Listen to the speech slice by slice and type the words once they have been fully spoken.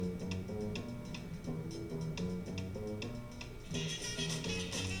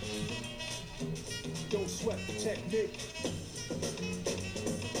sweat the technique.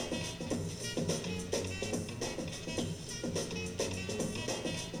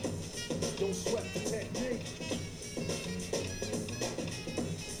 Don't sweat the technique.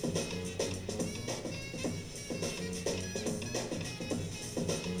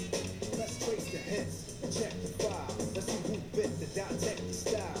 Let's trace the hits and check the file. Let's see who bit the dissect the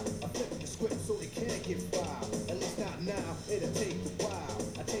style. I flip the script so they can't get filed. At least not now, it'll take a while.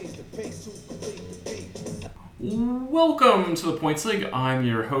 I change the pace to complete the beat. Welcome to the Points League. I'm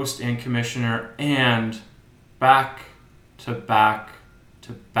your host and commissioner, and back to back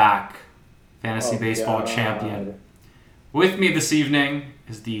fantasy baseball champion. With me this evening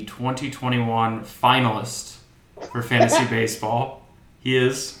is the 2021 finalist for fantasy baseball. He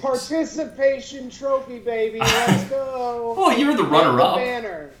is participation trophy, baby. Let's go. Oh, you're the runner-up,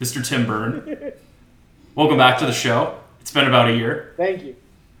 banner. Mr. Tim Byrne. Welcome back to the show. It's been about a year. Thank you.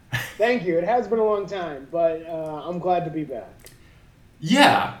 It has been a long time, but I'm glad to be back.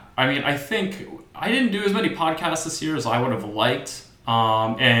 Yeah, I mean, I think I didn't do as many podcasts this year as I would have liked.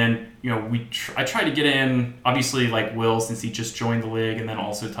 And you know, I tried to get in, obviously, like Will, since he just joined the league, and then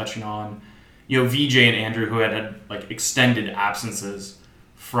also touching on, you know, VJ and Andrew, who had like extended absences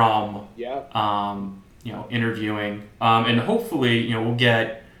from, you know, interviewing, and hopefully, you know, we'll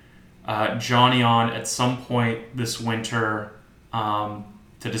get Johnny on at some point this winter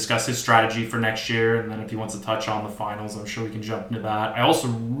to discuss his strategy for next year, and then if he wants to touch on the finals, I'm sure we can jump into that. I also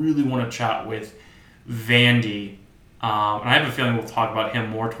really want to chat with Vandy. And I have a feeling we'll talk about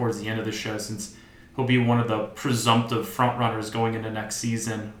him more towards the end of the show, since he'll be one of the presumptive front runners going into next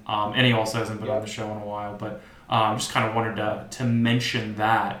season. And he also hasn't been on the show in a while, but just kind of wanted to mention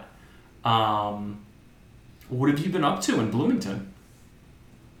that. What have you been up to in Bloomington?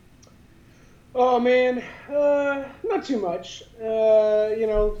 Oh man, not too much. You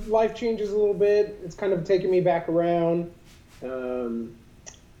know, life changes a little bit. It's kind of taking me back around.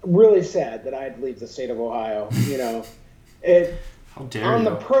 Really sad that I had to leave the state of Ohio. You know, How dare on you?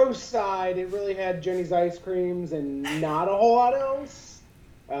 the pro side, it really had Jenny's ice creams and not a whole lot else.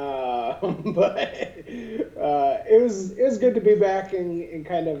 But it was good to be back and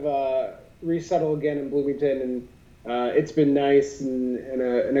kind of resettle again in Bloomington, and it's been nice and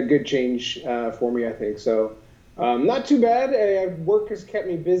a good change for me, I think. So not too bad. Work has kept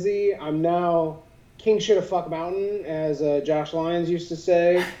me busy. I'm now King Shit of Fuck Mountain, as Josh Lyons used to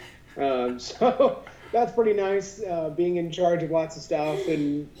say. So that's pretty nice, being in charge of lots of stuff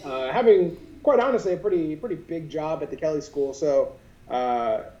and having, quite honestly, a pretty big job at the Kelly School. So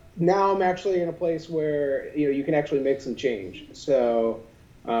now I'm actually in a place where, you know, you can actually make some change. So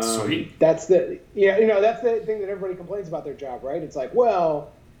Sweet. That's the thing that everybody complains about their job, right? It's like,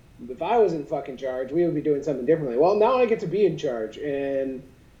 well, if I was in fucking charge, we would be doing something differently. Well, now I get to be in charge, and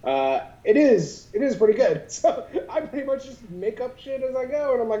it is pretty good. So I pretty much just make up shit as I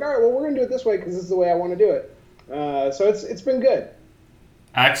go, and I'm like, all right, well, we're gonna do it this way because this is the way I want to do it. So it's been good.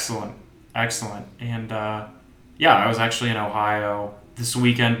 Excellent. And I was actually in Ohio this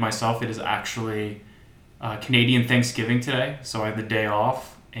weekend myself. It is actually Canadian Thanksgiving today, so I had the day off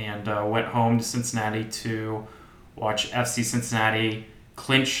and went home to Cincinnati to watch FC Cincinnati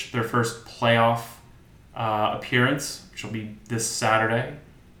clinch their first playoff appearance, which will be this Saturday.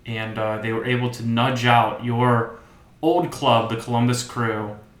 And they were able to nudge out your old club, the Columbus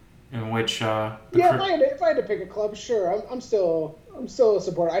Crew, in which if I had to pick a club, sure, I'm still a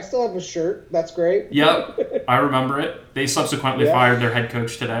supporter. I still have a shirt. That's great. Yep, I remember it. They subsequently fired their head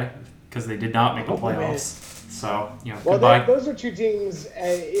coach today because they did not make the playoffs. So, you know, goodbye. Those are two teams.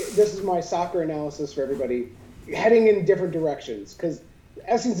 This is my soccer analysis for everybody, heading in different directions, because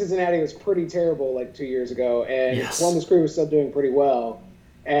FC Cincinnati was pretty terrible like 2 years ago, and Columbus Crew was still doing pretty well.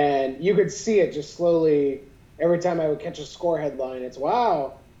 And you could see it just slowly. Every time I would catch a score headline, it's,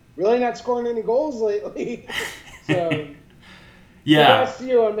 wow, really not scoring any goals lately. So, last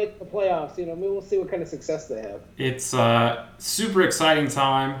year on making the playoffs, you know, maybe we'll see what kind of success they have. It's super exciting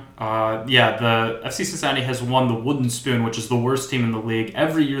time. The FC Cincinnati has won the Wooden Spoon, which is the worst team in the league,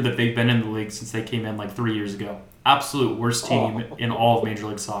 every year that they've been in the league since they came in like 3 years ago. Absolute worst team in all of Major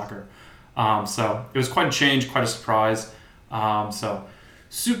League Soccer. So it was quite a change, quite a surprise. So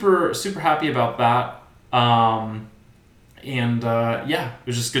super happy about that. It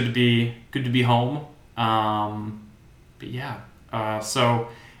was just good to be home. So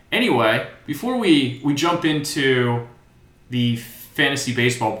anyway, before we jump into the fantasy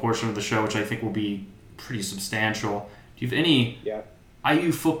baseball portion of the show, which I think will be pretty substantial, do you have any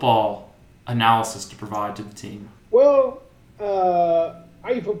IU football analysis to provide to the team? Well,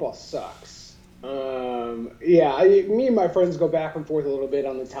 IU football sucks. Me and my friends go back and forth a little bit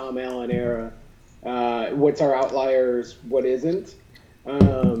on the Tom Allen era. what's our outliers, what isn't.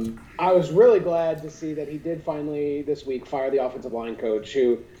 I was really glad to see that he did finally this week fire the offensive line coach,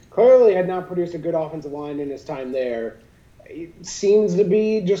 who clearly had not produced a good offensive line in his time there. It seems to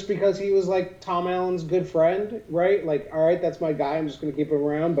be just because he was like Tom Allen's good friend, right? Like, all right, that's my guy. I'm just going to keep him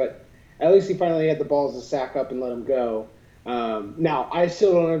around. But at least he finally had the balls to sack up and let him go. Now, I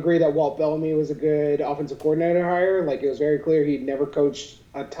still don't agree that Walt Bellamy was a good offensive coordinator hire. Like, it was very clear he'd never coached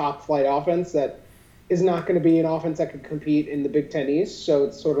a top-flight offense that is not going to be an offense that could compete in the Big Ten East. So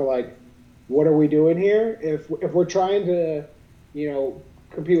it's sort of like, what are we doing here? If we're trying to,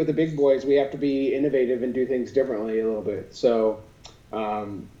 compete with the big boys, we have to be innovative and do things differently a little bit. So,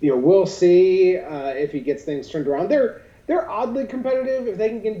 we'll see if he gets things turned around. They're oddly competitive. If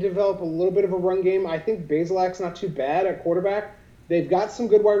they can develop a little bit of a run game, I think Bazelak's not too bad at quarterback. They've got some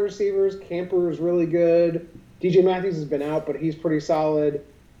good wide receivers. Camper is really good. DJ Matthews has been out, but he's pretty solid.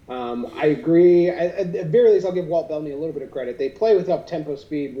 I agree. At the very least, I'll give Walt Bellamy a little bit of credit. They play with up-tempo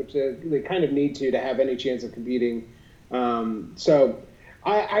speed, which they kind of need to have any chance of competing. So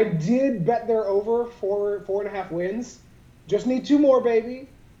I did bet they're over 4.5 wins. Just need 2 more, baby.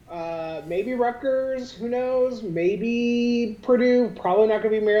 Maybe Rutgers, who knows? Maybe Purdue. Probably not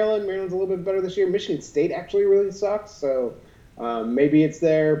going to be Maryland. Maryland's a little bit better this year. Michigan State actually really sucks, so maybe it's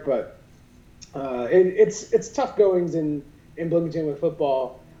there. But it's tough goings in Bloomington with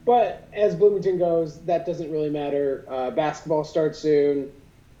football. But as Bloomington goes, that doesn't really matter. Basketball starts soon.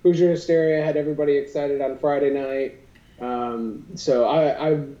 Hoosier Hysteria had everybody excited on Friday night. So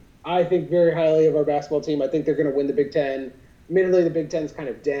I think very highly of our basketball team. I think they're going to win the Big Ten. Admittedly, the Big Ten's kind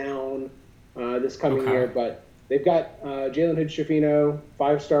of down this coming year, but they've got Jalen Hood-Schifino,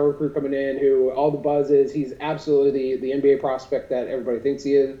 5-star recruit coming in, who all the buzz is he's absolutely the NBA prospect that everybody thinks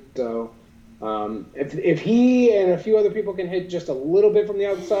he is. So if he and a few other people can hit just a little bit from the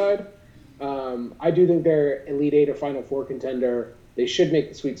outside, I do think they're Elite 8 or Final Four contender. They should make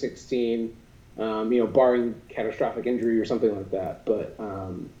the Sweet 16, barring catastrophic injury or something like that. But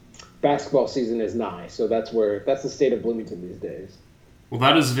basketball season is nigh, so that's the state of Bloomington these days. Well,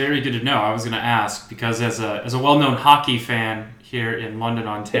 that is very good to know. I was going to ask because as a well-known hockey fan here in London,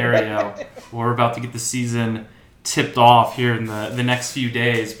 Ontario, we're about to get the season tipped off here in the next few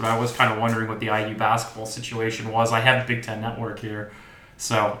days, but I was kind of wondering what the IU basketball situation was. I have the Big Ten Network here,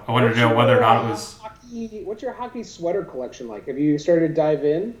 so I wanted to know whether or not it was... What's your hockey sweater collection like? Have you started to dive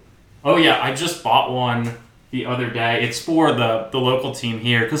in? Oh, yeah, I just bought one the other day. It's for the local team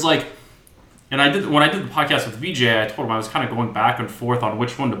here, because, when I did the podcast with VJ, I told him I was kind of going back and forth on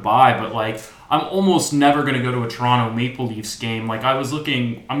which one to buy, but, I'm almost never going to go to a Toronto Maple Leafs game. I was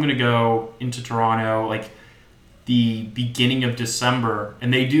looking... I'm going to go into Toronto, the beginning of December,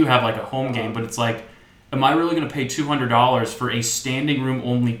 and they do have a home game, but it's am I really going to pay $200 for a standing room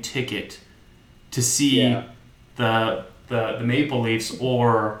only ticket to see the Maple Leafs,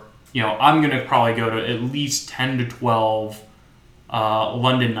 or I'm going to probably go to at least 10 to 12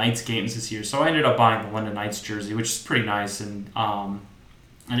 London Knights games this year. So I ended up buying the London Knights jersey, which is pretty nice, and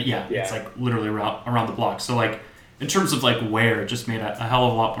it's literally around the block. So in terms of wear, it just made a hell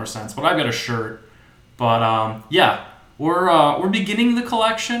of a lot more sense. But I've got a shirt. But we're beginning the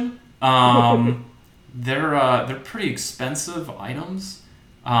collection. They're pretty expensive items.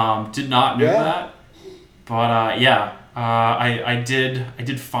 Did not know that, but I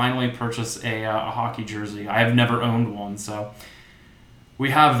did finally purchase a hockey jersey. I have never owned one, so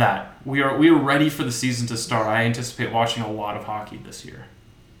we have that. We are ready for the season to start. I anticipate watching a lot of hockey this year.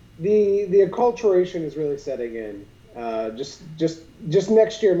 The acculturation is really setting in. Just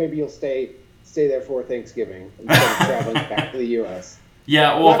next year, maybe you'll stay there for Thanksgiving instead of traveling back to the U.S.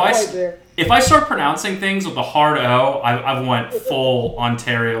 Yeah, well, if I start pronouncing things with a hard O, I went full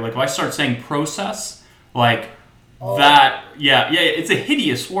Ontario. If I start saying process, that, it's a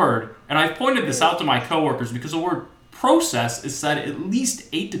hideous word. And I've pointed this out to my coworkers because the word process is said at least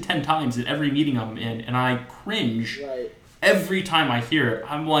 8 to 10 times in every meeting I'm in, and I cringe every time I hear it.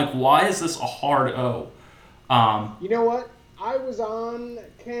 I'm like, why is this a hard O? You know what? I was on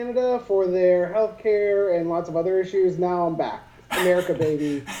Canada for their healthcare and lots of other issues. Now I'm back. America,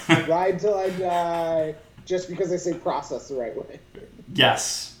 baby. Ride till I die. Just because they say process the right way.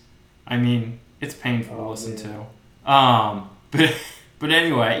 Yes. I mean, it's painful to listen to. But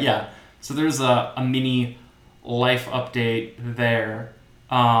anyway, yeah. So there's a mini life update there.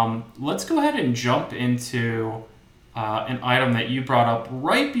 Let's go ahead and jump into an item that you brought up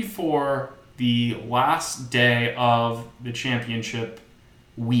right before the last day of the championship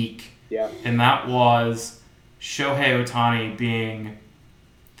week. Yeah. And that was Shohei Ohtani being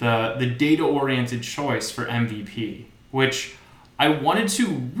the data-oriented choice for MVP, which I wanted to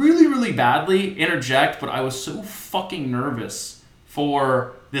really, really badly interject, but I was so fucking nervous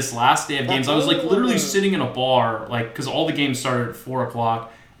for this last day of games. I was like literally sitting in a bar, like, because all the games started at 4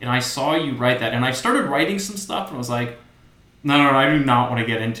 o'clock, and I saw you write that, and I started writing some stuff, and I was like, no, I do not want to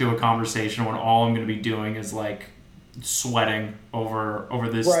get into a conversation when all I'm going to be doing is like sweating over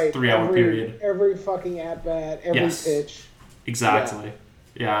this 3-hour period. Every fucking at bat, every pitch. Exactly.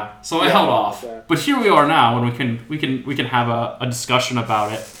 Yeah. So I held off, but here we are now, and we can have a discussion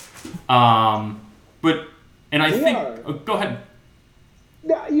about it. I think go ahead.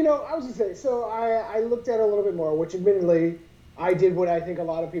 No, I was gonna say. So I looked at it a little bit more, which admittedly I did what I think a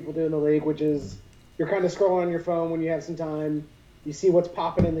lot of people do in the league, which is you're kind of scrolling on your phone when you have some time. You see what's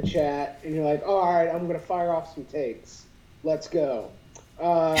popping in the chat, and you're like, oh, all right, I'm going to fire off some takes. Let's go.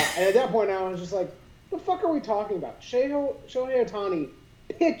 And at that point, I was just like, the fuck are we talking about? Shohei Ohtani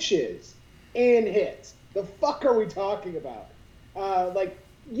pitches and hits. The fuck are we talking about?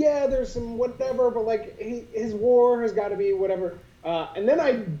 There's some whatever, but, like, his WAR has got to be whatever. And then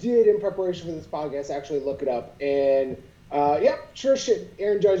I did, in preparation for this podcast, actually look it up, and sure shit,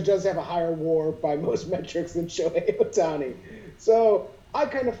 Aaron Judge does have a higher WAR by most metrics than Shohei Ohtani. So I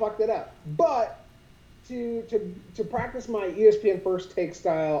kind of fucked it up. But to practice my ESPN first take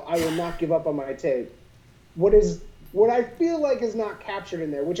style, I will not give up on my take. What I feel like is not captured in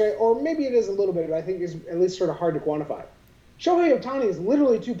there, or maybe it is a little bit, but I think is at least sort of hard to quantify. Shohei Ohtani is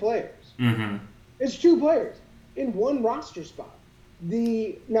literally 2 players. Mm-hmm. It's 2 players in one roster spot.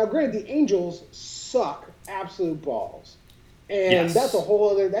 Now, granted, the Angels suck absolute balls. And that's a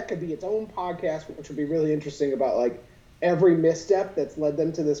whole other, that could be its own podcast, which would be really interesting about, like, every misstep that's led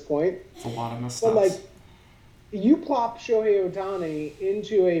them to this point. It's a lot of missteps. But, like, you plop Shohei Ohtani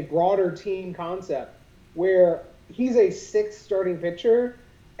into a broader team concept where he's a 6th starting pitcher,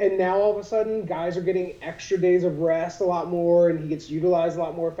 and now all of a sudden guys are getting extra days of rest a lot more, and he gets utilized a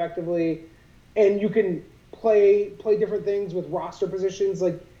lot more effectively, and you can play different things with roster positions.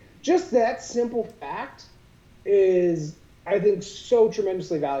 Like, just that simple fact is, I think, so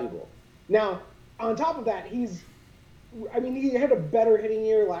tremendously valuable. Now, on top of that, he had a better hitting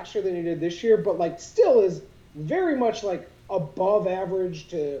year last year than he did this year, but, like, still is very much, like, above average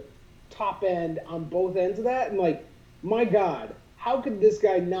to top end on both ends of that. And, like, my God, how could this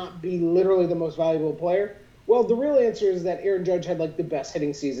guy not be literally the most valuable player? Well, the real answer is that Aaron Judge had, like, the best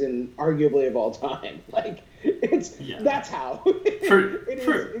hitting season, arguably, of all time. Like, that's how. It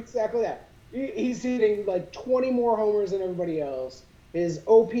is exactly that. He's hitting, like, 20 more homers than everybody else. His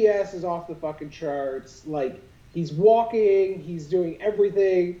OPS is off the fucking charts. Like, he's walking. He's doing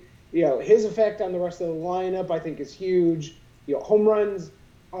everything. His effect on the rest of the lineup, I think, is huge. Home runs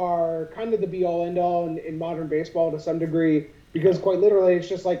are kind of the be-all, end-all in modern baseball to some degree, because quite literally it's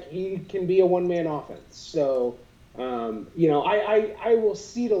just like he can be a one-man offense. So, I will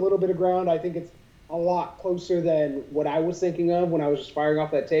cede a little bit of ground. I think it's a lot closer than what I was thinking of when I was just firing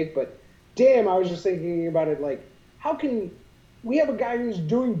off that take. But, damn, I was just thinking about it like, how can we have a guy who's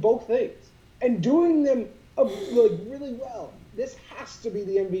doing both things and doing them really well? This has to be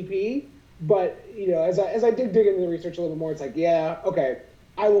the MVP. But, as I dig into the research a little more, it's like, yeah, okay,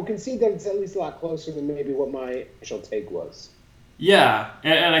 I will concede that it's at least a lot closer than maybe what my initial take was. Yeah,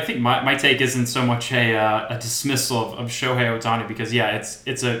 and I think my take isn't so much a dismissal of Shohei Ohtani, because,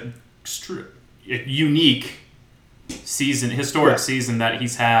 it's a unique season, historic season that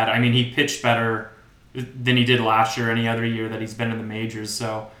he's had. I mean, he pitched better than he did last year, any other year that he's been in the majors.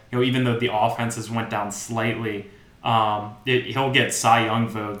 So, even though the offenses went down slightly, he'll get Cy Young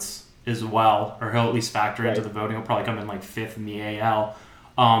votes as well, or he'll at least factor into the voting. He'll probably come in like 5th in the AL.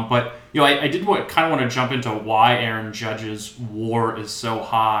 But I did kind of want to jump into why Aaron Judge's WAR is so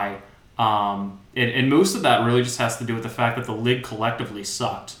high. And most of that really just has to do with the fact that the league collectively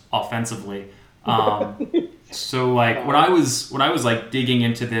sucked offensively. So like when I was like digging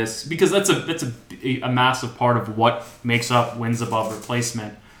into this, because that's a massive part of what makes up wins above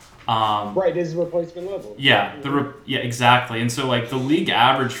replacement. Is replacement level. Yeah, exactly. And so like the league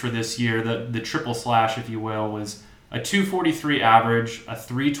average for this year, the triple slash, if you will, was a 243 average, a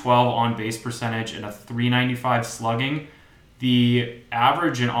 312 on base percentage, and a 395 slugging. The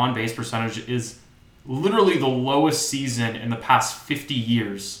average and on base percentage is literally the lowest season in the past 50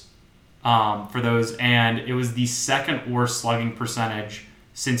 years for those, and it was the second worst slugging percentage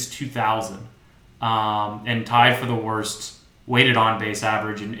since 2000, and tied for the worst weighted on base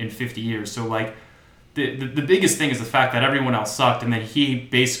average in 50 years. So like the biggest thing is the fact that everyone else sucked, and then he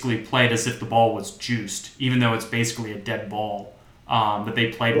basically played as if the ball was juiced, even though it's basically a dead ball that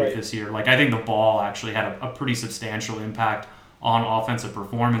they played with this year. Like I think the ball actually had a pretty substantial impact on offensive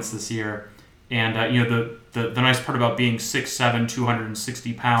performance this year. And the nice part about being 6'7",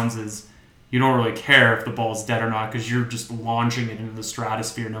 260 pounds is you don't really care if the ball's dead or not because you're just launching it into the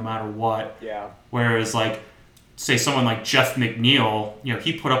stratosphere no matter what. Yeah. Whereas say someone like Jeff McNeil,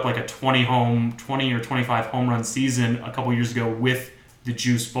 he put up like a 20 or 25 home run season a couple years ago with the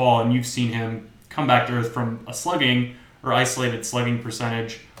juice ball, and you've seen him come back to earth from a slugging or isolated slugging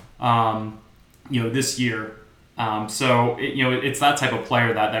percentage, this year. So it's that type of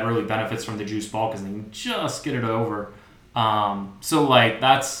player that really benefits from the juice ball because they can just get it over. I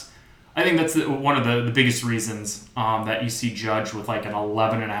think that's one of the biggest reasons that you see Judge with like an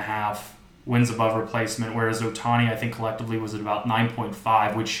 11.5 wins above replacement, whereas Ohtani I think collectively was at about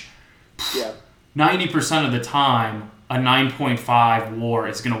 9.5, which 90% of the time a 9.5 WAR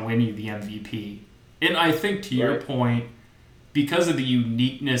is going to win you the MVP. And I think to your point, because of the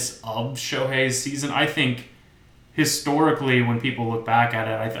uniqueness of Shohei's season, I think historically when people look back at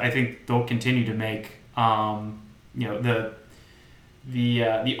it, I think they'll continue to make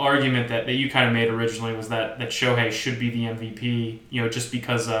the argument that you kind of made originally was that Shohei should be the MVP, just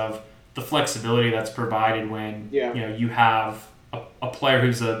because of the flexibility that's provided when you have a player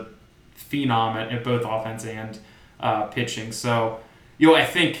who's a phenom at both offense and pitching. So I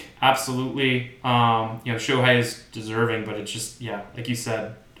think absolutely Shohei is deserving, but it's just like you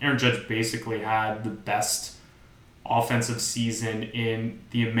said, Aaron Judge basically had the best offensive season in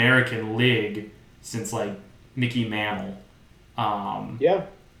the American League since like Mickey Mantle.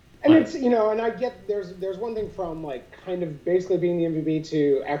 And it's and I get there's one thing from like kind of basically being the MVP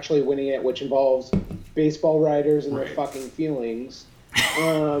to actually winning it, which involves baseball writers and their fucking feelings.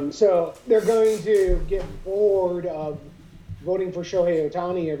 So they're going to get bored of voting for Shohei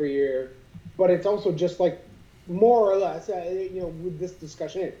Ohtani every year, but it's also just like more or less with this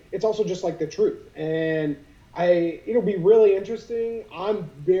discussion, it's also just like the truth. And it'll be really interesting. I'm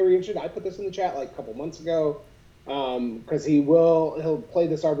very interested. I put this in the chat like a couple months ago. Because he'll play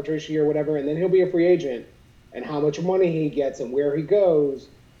this arbitration year or whatever, and then he'll be a free agent, and how much money he gets and where he goes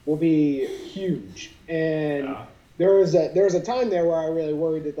will be huge. And there was a time there where I really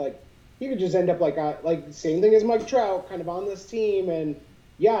worried that like he could just end up like same thing as Mike Trout, kind of on this team, and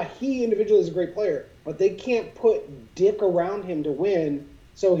he individually is a great player, but they can't put dick around him to win,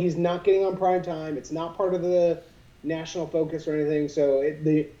 so he's not getting on prime time. It's not part of the national focus or anything. So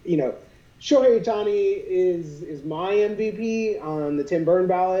Shohei Ohtani is my MVP on the Tim Burn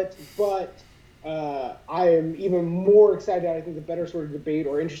ballot, but I am even more excited. I think the better sort of debate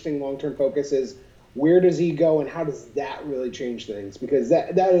or interesting long-term focus is where does he go and how does that really change things? Because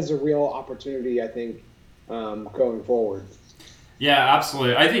that is a real opportunity, I think, going forward. Yeah,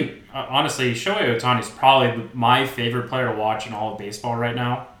 absolutely. I think, honestly, Shohei Ohtani is probably my favorite player to watch in all of baseball right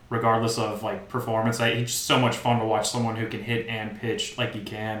now, regardless of like performance. It's just so much fun to watch someone who can hit and pitch like he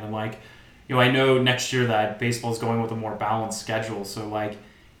can, and like. I know next year that baseball is going with a more balanced schedule. So,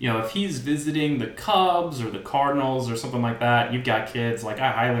 if he's visiting the Cubs or the Cardinals or something like that, you've got kids. Like,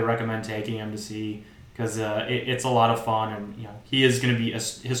 I highly recommend taking him to see because it's a lot of fun. And, he is going to be a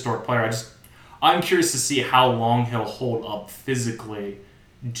historic player. I'm curious to see how long he'll hold up physically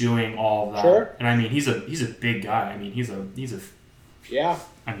doing all of that. Sure. And, I mean, he's a big guy. I mean, he's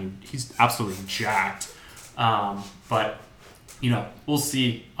absolutely jacked. But, we'll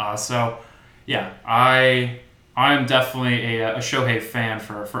see. Yeah, I'm definitely a Shohei fan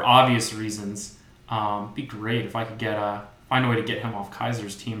for obvious reasons. It'd be great if I could find a way to get him off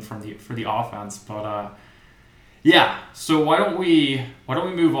Kaiser's team for the offense. But so why don't we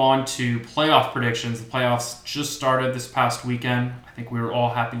move on to playoff predictions? The playoffs just started this past weekend. I think we were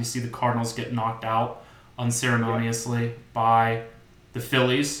all happy to see the Cardinals get knocked out unceremoniously by the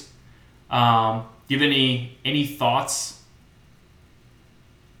Phillies. Do you have any thoughts?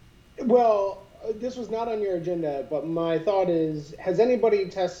 Well, this was not on your agenda, but my thought is: has anybody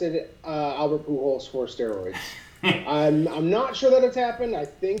tested Albert Pujols for steroids? I'm not sure that it's happened. I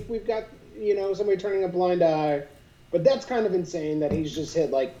think we've got somebody turning a blind eye, but that's kind of insane that he's just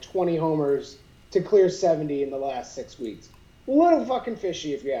hit like 20 homers to clear 70 in the last 6 weeks. A little fucking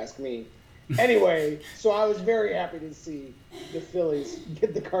fishy, if you ask me. Anyway, so I was very happy to see the Phillies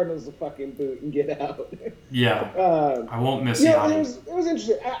get the Cardinals a fucking boot and get out. Yeah, I won't miss out. It was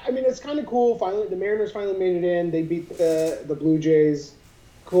interesting. I mean, it's kind of cool. Finally, the Mariners finally made it in. They beat the Blue Jays.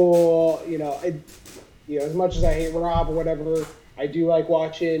 Cool. As much as I hate Rob or whatever, I do like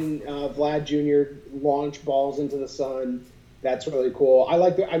watching Vlad Jr. launch balls into the sun. That's really cool. I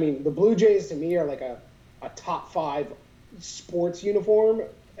like the Blue Jays to me are like a top 5 sports uniform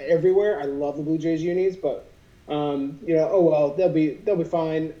everywhere. I love the Blue Jays unis, but they'll be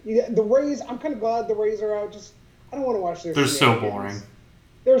fine. The Rays, I'm kind of glad the Rays are out. Just I don't want to watch their. They're so boring.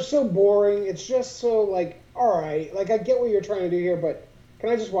 they're so boring. It's just so like, all right, like I get what you're trying to do here, but can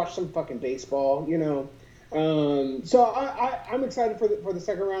I just watch some fucking baseball? So I'm excited for the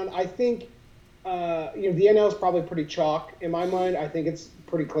second round. I think the NL is probably pretty chalk in my mind. I think it's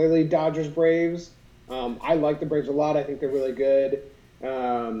pretty clearly Dodgers Braves. I like the Braves a lot. I think they're really good.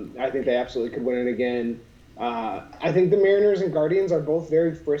 I think they absolutely could win it again. I think the Mariners and Guardians are both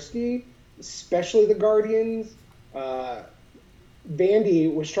very frisky, especially the Guardians.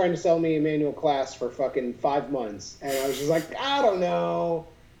 Vandy was trying to sell me Emmanuel Class for fucking 5 months, and I was just like, I don't know.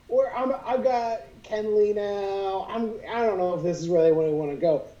 I've got Kenley now. I don't know if this is really where I want to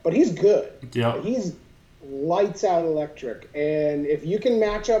go, but he's good. Yeah, he's lights out electric, and if you can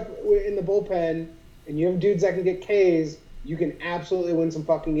match up in the bullpen, and you have dudes that can get Ks, you can absolutely win some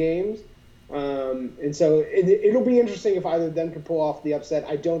fucking games. And so it'll be interesting if either of them can pull off the upset.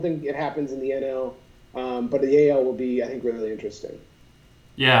 I don't think it happens in the NL. But the AL will be, I think, really interesting.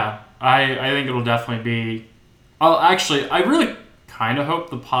 Yeah, I think it'll definitely be. Actually, I really kind of hope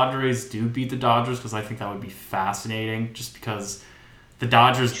the Padres do beat the Dodgers because I think that would be fascinating. Just because the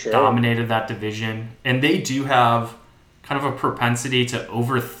Dodgers dominated that division, and they do have kind of a propensity to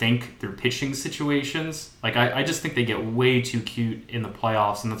overthink their pitching situations. Like I just think they get way too cute in the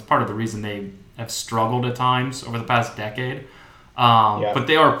playoffs, and that's part of the reason they have struggled at times over the past decade. But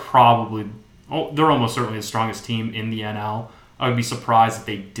they are probably. They're almost certainly the strongest team in the NL. I would be surprised if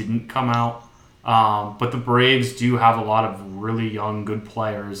they didn't come out. But the Braves do have a lot of really young, good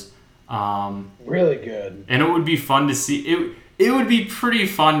players. Really good. And it would be fun to see. It would be pretty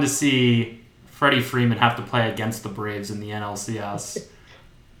fun to see Freddie Freeman have to play against the Braves in the NLCS.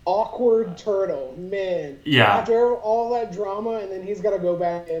 Awkward turtle, man. Yeah. After all that drama, and then he's got to go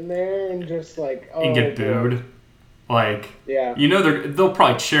back in there and just and get booed. God. Like, yeah, they'll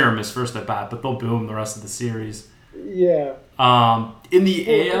probably cheer him his first at bat, but they'll boo him the rest of the series. Yeah. In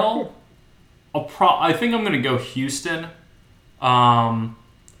the AL, I think I'm going to go Houston.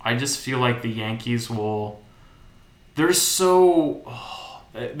 I just feel like the Yankees will. They're so.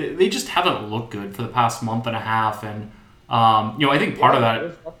 They just haven't looked good for the past month and a half, and I think part of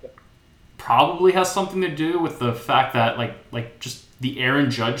that probably has something to do with the fact that like just the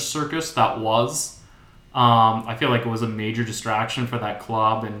Aaron Judge circus that was. I feel like it was a major distraction for that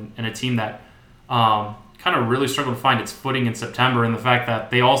club and a team that kind of really struggled to find its footing in September, and the fact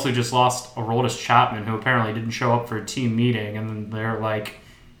that they also just lost Aroldis Chapman, who apparently didn't show up for a team meeting, and then they're like,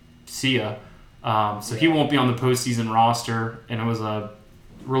 see ya. So he won't be on the postseason roster, and it was a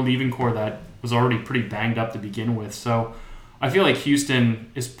relieving core that was already pretty banged up to begin with. So I feel like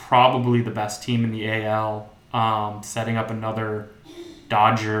Houston is probably the best team in the AL, setting up another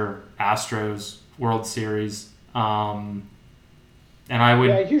Dodger-Astros World Series. And I would...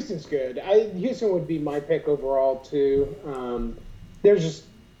 Yeah, Houston's good. Houston would be my pick overall, too.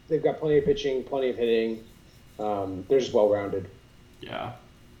 They've got plenty of pitching, plenty of hitting. They're just well-rounded. Yeah.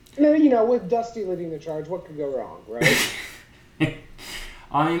 With Dusty leading the charge, what could go wrong, right?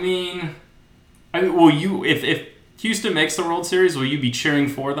 I mean, will you, if Houston makes the World Series, will you be cheering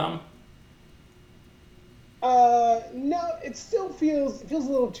for them? No, it still feels a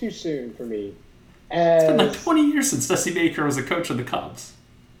little too soon for me. It's been like 20 years since Dusty Baker was a coach of the Cubs.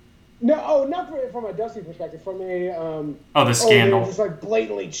 No, not from a Dusty perspective. From a the scandal, they're just like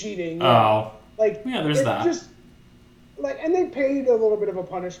blatantly cheating. Yeah. There's that. Just and they paid a little bit of a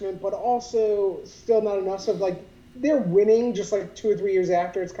punishment, but also still not enough. So they're winning just like 2 or 3 years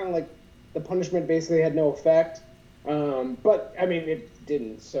after. It's kind of like the punishment basically had no effect. But I mean, it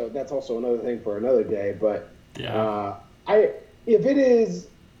didn't. So that's also another thing for another day. But if it is.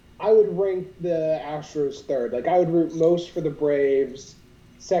 I would rank the Astros third. I would root most for the Braves,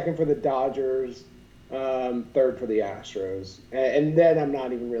 second for the Dodgers, third for the Astros. And then I'm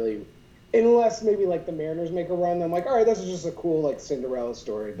not even really... Unless maybe, the Mariners make a run, I'm like, all right, this is just a cool, Cinderella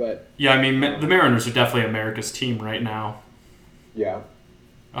story, but... Yeah, I mean, the Mariners are definitely America's team right now. Yeah.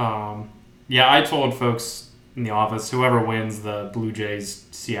 I told folks in the office, whoever wins the Blue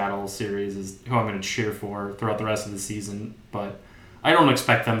Jays-Seattle series is who I'm going to cheer for throughout the rest of the season, but... I don't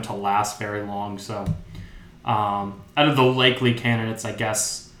expect them to last very long, so out of the likely candidates, I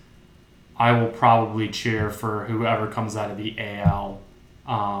guess I will probably cheer for whoever comes out of the AL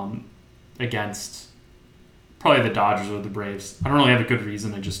against probably the Dodgers or the Braves. I don't really have a good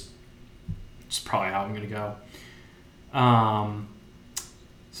reason. It's probably how I'm going to go.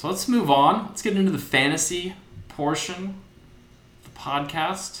 So let's move on. Let's get into the fantasy portion of the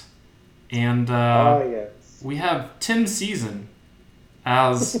podcast. And yes. We have Tim's season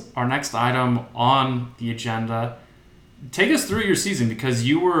as our next item on the agenda. Take us through your season, because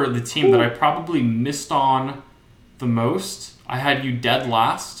you were the team that I probably missed on the most. I had you dead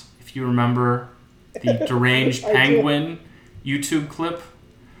last, if you remember the deranged penguin YouTube clip.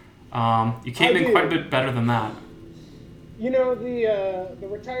 You came in quite a bit better than that. You know, the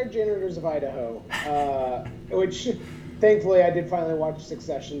retired janitors of Idaho, which thankfully I did finally watch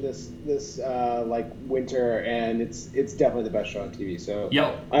Succession this like winter, and it's definitely the best show on TV. So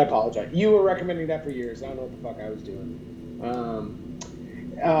Yep. I apologize. You were recommending that for years. I don't know what the fuck I was doing.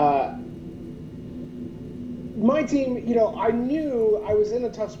 My team, you know, I knew I was in a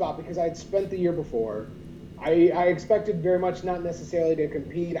tough spot because I had spent the year before. I expected very much not necessarily to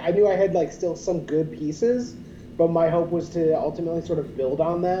compete. I knew I had like still some good pieces, but my hope was to ultimately sort of build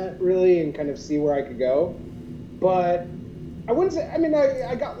on that really and kind of see where I could go. But I wouldn't say, I mean,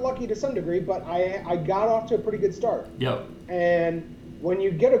 I got lucky to some degree, but I got off to a pretty good start. Yep. And when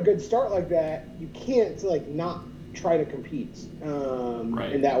you get a good start like that, you can't like not try to compete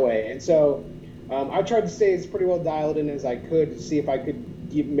Right. in that way. And so I tried to stay as pretty well dialed in as I could to see if I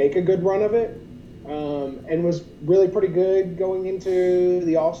could make a good run of it. And was really pretty good going into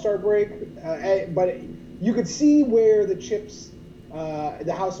the All-Star break. But you could see where the chips,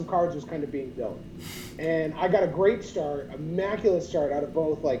 the house of cards was kind of being built. And I got a great start, immaculate start out of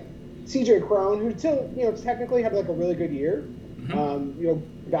both like CJ Crone, who still, you know, technically had like a really good year. You know,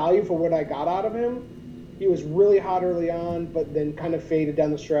 value for what I got out of him. He was really hot early on, but then kind of faded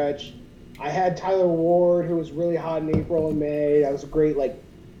down the stretch. I had Tyler Ward, who was really hot in April and May. That was a great, like,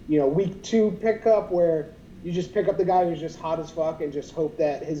 you know, week 2 pickup where you just pick up the guy who's just hot as fuck and just hope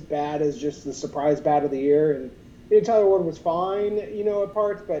that his bat is just the surprise bat of the year. And you know, Tyler Ward was fine, you know, at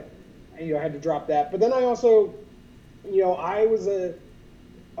parts, but you know, I had to drop that. But then I also, you know, I was a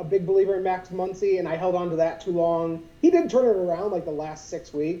big believer in Max Muncy, and I held on to that too long. He did turn it around like the last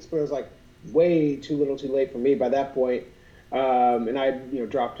 6 weeks, but it was like way too little too late for me by that point. And I, you know,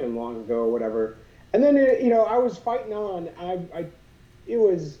 dropped him long ago or whatever. And then, you know, I was fighting on. It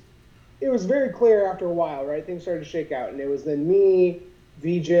was very clear after a while, right? Things started to shake out, and it was then me,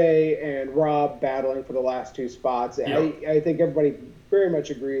 VJ, and Rob battling for the last 2 spots. Yep. I think everybody very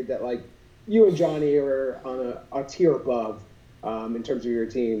much agreed that, like, you and Johnny are on a tier above in terms of your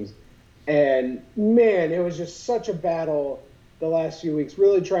teams. And, man, it was just such a battle the last few weeks,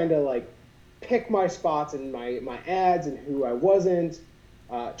 really trying to, like, pick my spots and my ads and who I wasn't,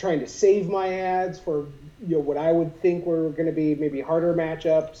 trying to save my ads for, you know, what I would think were going to be maybe harder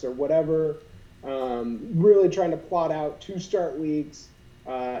matchups or whatever. Really trying to plot out 2 start weeks.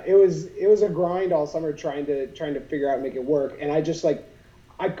 It was a grind all summer trying to figure out and make it work. And I just like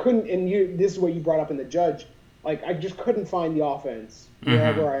I couldn't. And this is what you brought up in the judge. Like I just couldn't find the offense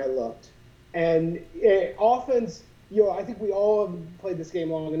wherever I looked. And offense, you know, I think we all have played this game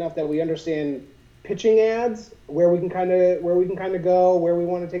long enough that we understand pitching ads, where we can kind of go, where we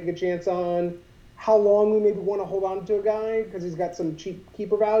want to take a chance on, how long we maybe want to hold on to a guy because he's got some cheap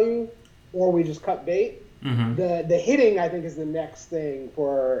keeper value, or we just cut bait. The hitting, I think, is the next thing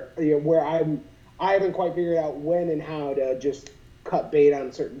for, you know, where I haven't quite figured out when and how to just cut bait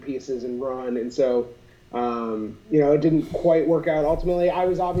on certain pieces and run. And so, you know, it didn't quite work out ultimately. I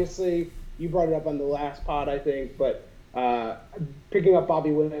was obviously, you brought it up on the last pod, I think, but picking up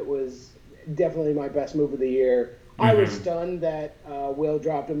Bobby Witt was definitely my best move of the year. I was stunned that Will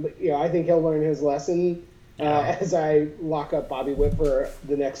dropped him, but, you know, I think he'll learn his lesson as I lock up Bobby Witt for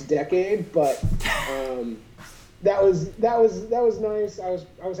the next decade. But that was nice. I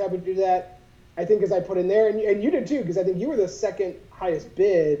was happy to do that. I think as I put in there, and you did too, because I think you were the second highest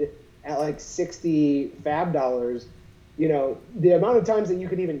bid at like $60 fab dollars. You know, the amount of times that you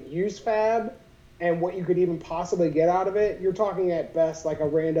could even use fab and what you could even possibly get out of it, you're talking at best like a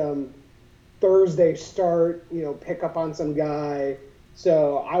random Thursday start, you know, pick up on some guy.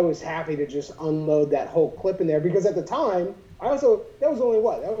 So I was happy to just unload that whole clip in there because at the time, that was only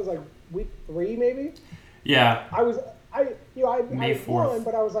what? That was like week 3 maybe? Yeah. I May 4th. won,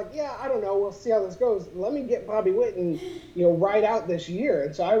 but I was like, yeah, I don't know. We'll see how this goes. Let me get Bobby Witt and, you know, ride out this year.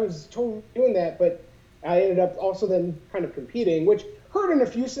 And so I was totally doing that, but I ended up also then kind of competing, which hurt in a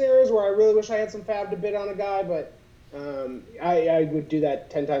few scenarios where I really wish I had some fab to bid on a guy, but I would do that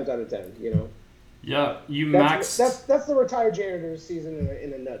 10 times out of 10, you know. Yeah, That's the retired janitors season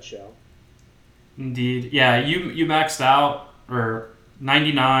in a nutshell. Indeed. Yeah, you maxed out, or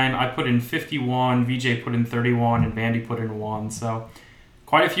 99, I put in 51, VJ put in 31, and Vandy put in 1. So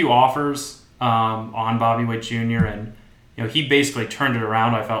quite a few offers on Bobby Witt Jr., and you know, he basically turned it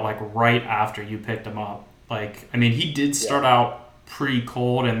around, I felt like, right after you picked him up. Like, I mean, he did start out pretty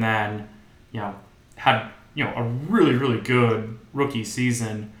cold and then, you know, had, you know, a really, really good rookie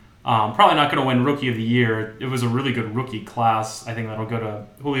season. Probably not going to win Rookie of the Year. It was a really good rookie class. I think that'll go to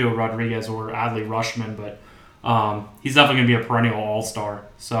Julio Rodriguez or Adley Rushman, but he's definitely going to be a perennial all-star.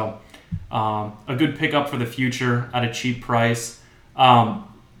 So a good pickup for the future at a cheap price. Tell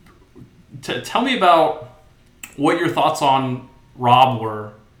me about what your thoughts on Rob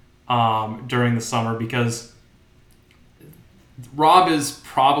were during the summer, because Rob is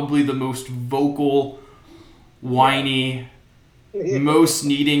probably the most vocal, whiny, most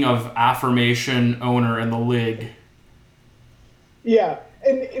needing of affirmation owner in the league. Yeah,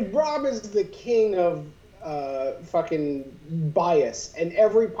 and Rob is the king of fucking bias and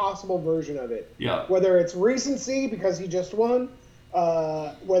every possible version of it. Yeah. Whether it's recency because he just won,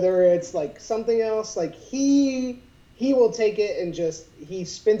 whether it's like something else, like he will take it and just he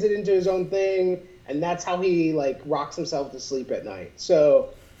spins it into his own thing, and that's how he like rocks himself to sleep at night. So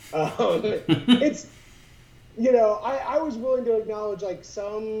it's I was willing to acknowledge like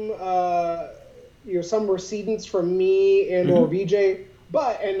some some recedents from me and or VJ.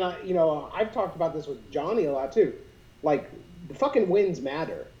 But, I've talked about this with Johnny a lot too. Like, the fucking wins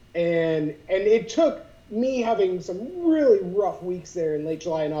matter. And it took me having some really rough weeks there in late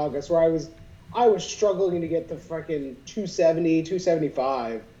July and August where I was struggling to get to fucking 270,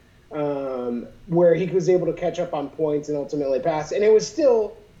 275, where he was able to catch up on points and ultimately pass. And it was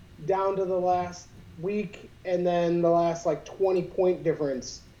still down to the last week and then the last, 20-point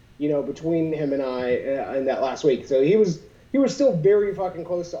difference, between him and I in that last week. So he was still very fucking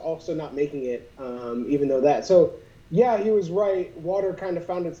close to also not making it, even though that. So, yeah, he was right. Water kind of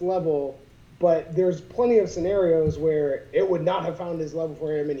found its level, but there's plenty of scenarios where it would not have found his level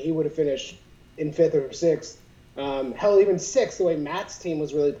for him, and he would have finished in 5th or 6th. Hell, even 6th, the way Matt's team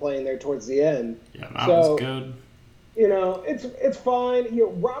was really playing there towards the end. Yeah, that was good. It's fine.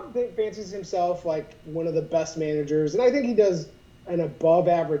 Rob fancies himself like one of the best managers, and I think he does an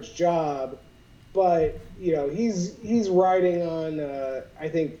above-average job. But, he's riding on, I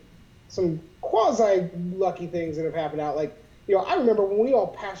think, some quasi-lucky things that have happened out. Like, I remember when we all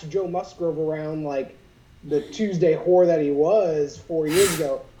passed Joe Musgrove around like the Tuesday whore that he was 4 years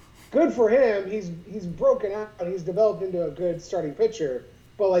ago. Good for him. He's broken out. He's developed into a good starting pitcher.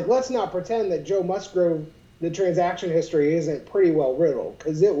 But, let's not pretend that Joe Musgrove, the transaction history, isn't pretty well riddled,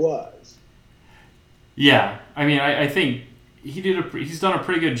 because it was. Yeah. I mean, I think he's done a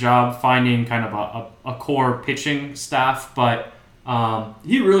pretty good job finding kind of a core pitching staff, but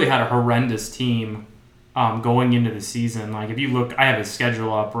he really had a horrendous team going into the season. Like, if you look, I have his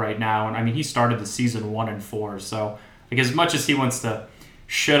schedule up right now, and I mean, he started the season 1-4. So, as much as he wants to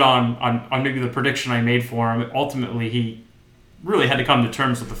shit on maybe the prediction I made for him, ultimately he really had to come to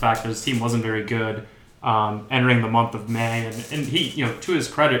terms with the fact that his team wasn't very good entering the month of May, and he, to his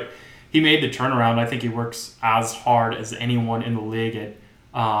credit, he made the turnaround. I think he works as hard as anyone in the league at,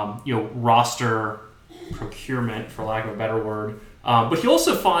 roster procurement, for lack of a better word. But he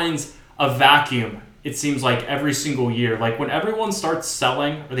also finds a vacuum, it seems like, every single year. Like, when everyone starts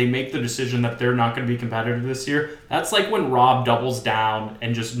selling or they make the decision that they're not going to be competitive this year, that's like when Rob doubles down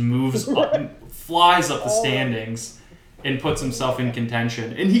and just moves up, flies up the standings and puts himself in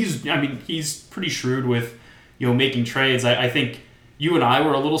contention. And he's pretty shrewd with, making trades. I think you and I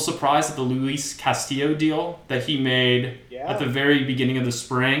were a little surprised at the Luis Castillo deal that he made at the very beginning of the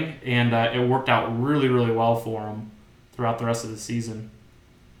spring, and it worked out really, really well for him throughout the rest of the season.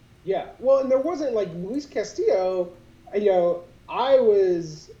 Yeah, well, and there wasn't Luis Castillo. I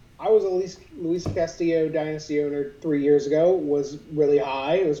was a Luis Castillo dynasty owner 3 years ago. Was really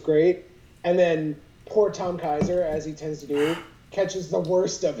high. It was great, and then poor Tom Kaiser, as he tends to do, catches the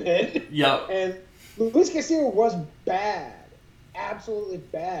worst of it. Yep. And Luis Castillo was bad. Absolutely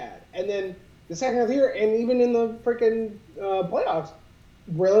bad. And then the second half of the year, and even in the freaking playoffs,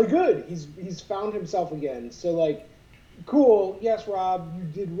 really good. He's found himself again. So, cool. Yes, Rob, you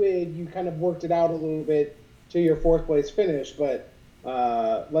did win. You kind of worked it out a little bit to your 4th place finish, but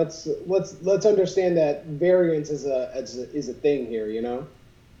let's understand that variance is a thing here.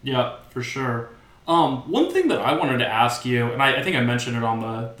 Yeah, for sure. One thing that I wanted to ask you, and I think I mentioned it on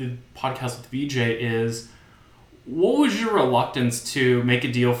the podcast with VJ, is what was your reluctance to make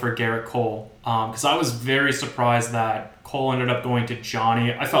a deal for Garrett Cole? Because I was very surprised that Cole ended up going to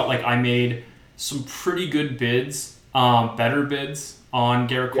Johnny. I felt like I made some pretty good bids, better bids on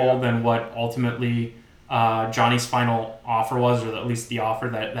Garrett Cole than what ultimately Johnny's final offer was, or at least the offer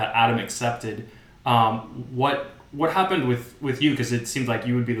that Adam accepted. What happened with you? Because it seemed like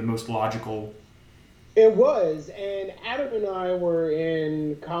you would be the most logical. It was, and Adam and I were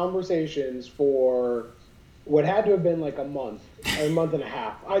in conversations for what had to have been a month and a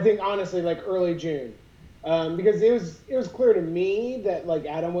half. I think honestly, early June, because it was clear to me that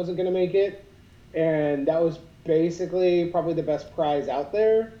Adam wasn't going to make it, and that was basically probably the best prize out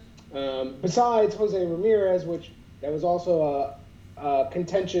there. Besides Jose Ramirez, which that was also a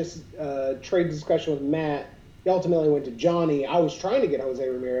contentious trade discussion with Matt. He ultimately went to Johnny. I was trying to get Jose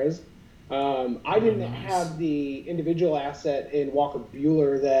Ramirez. I didn't have the individual asset in Walker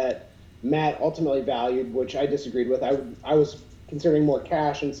Buehler that Matt ultimately valued, which I disagreed with. I was considering more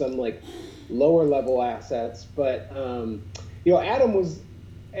cash and some like lower level assets, but Adam was.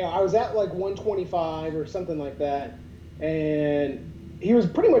 I was at like 125 or something like that, and he was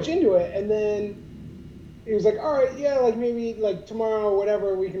pretty much into it. And then he was like, "All right, yeah, like maybe like tomorrow or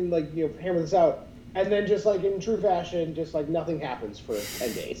whatever, we can like hammer this out." And then just like in true fashion, just like nothing happens for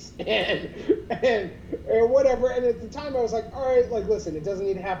 10 days and whatever. And at the time I was like, all right, like, listen, it doesn't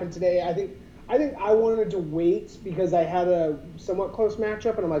need to happen today. I think I wanted to wait because I had a somewhat close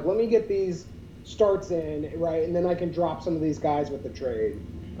matchup. And I'm like, let me get these starts in, right? And then I can drop some of these guys with the trade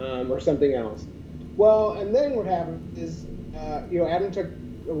or something else. Well, and then what happened is, Adam took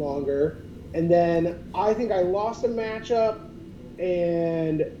longer. And then I think I lost a matchup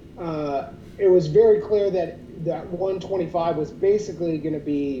and, it was very clear that 125 was basically going to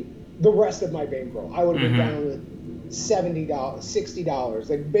be the rest of my bankroll. I would have been down with $70, $60.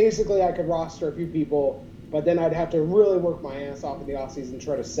 Like basically I could roster a few people, but then I'd have to really work my ass off in the offseason and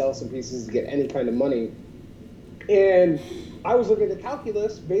try to sell some pieces to get any kind of money. And I was looking at the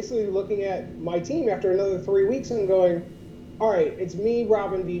calculus, basically looking at my team after another 3 weeks and going, all right, it's me,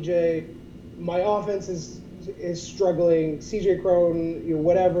 Robin, VJ. My offense is struggling. CJ Crowden,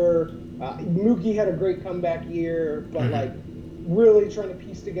 whatever. Mookie had a great comeback year, but like really trying to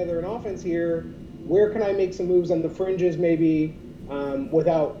piece together an offense here. Where can I make some moves on the fringes maybe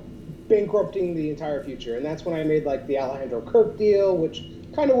without bankrupting the entire future? And that's when I made like the Alejandro Kirk deal, which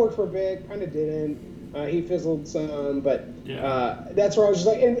kind of worked for a bit, kind of didn't. He fizzled some, but that's where I was just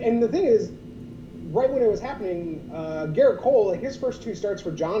like, and the thing is, right when it was happening, Garrett Cole, like his first 2 starts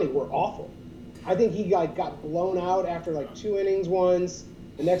for Johnny were awful. I think he got blown out after like 2 innings once.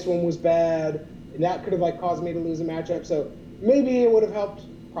 The next one was bad, and that could have like caused me to lose a matchup. So maybe it would have helped.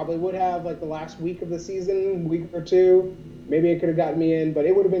 Probably would have like the last week of the season, week or 2. Maybe it could have gotten me in, but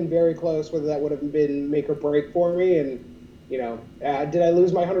it would have been very close. Whether that would have been make or break for me. And did I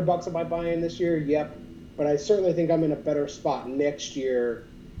lose my $100 of my buy-in this year? Yep. But I certainly think I'm in a better spot next year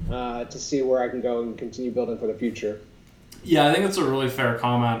to see where I can go and continue building for the future. Yeah, I think that's a really fair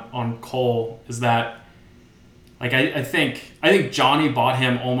comment on Cole. Is that like I think Johnny bought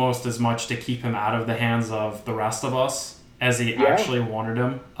him almost as much to keep him out of the hands of the rest of us as he actually wanted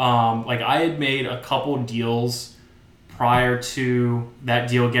him. Like I had made a couple deals prior to that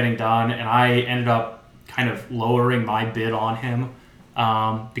deal getting done, and I ended up kind of lowering my bid on him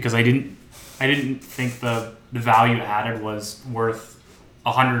because I didn't think the value added was worth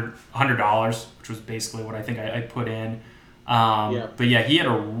 $100, which was basically what I think I put in. But yeah, he had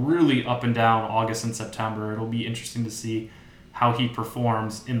a really up and down August and September. It'll be interesting to see how he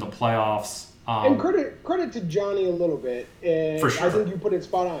performs in the playoffs. And credit to Johnny a little bit. And for sure. I think you put it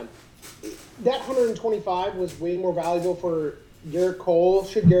spot on. That 125 was way more valuable for Garrett Cole,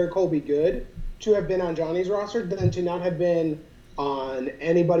 should Garrett Cole be good, to have been on Johnny's roster than to not have been on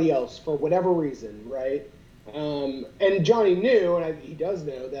anybody else for whatever reason, right? And Johnny knew, and he does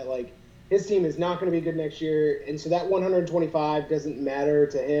know, that like his team is not going to be good next year, and so that 125 doesn't matter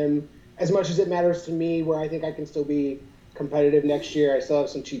to him as much as it matters to me, where I think I can still be competitive next year. I still have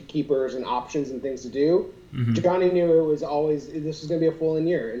some cheap keepers and options and things to do. Johnny knew it was this was going to be a full-in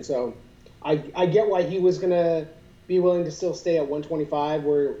year, and so I get why he was going to be willing to still stay at 125,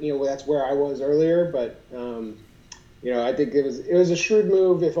 where that's where I was earlier. But I think it was a shrewd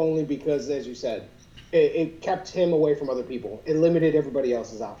move, if only because, as you said, it kept him away from other people. It limited everybody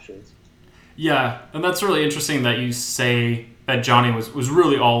else's options. Yeah, and that's really interesting that you say that Johnny was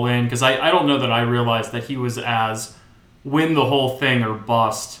really all in, because I don't know that I realized that he was as win the whole thing or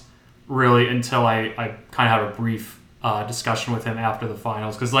bust really until I kind of had a brief discussion with him after the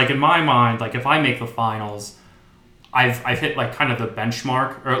finals. Because like in my mind, like if I make the finals, I've hit like kind of the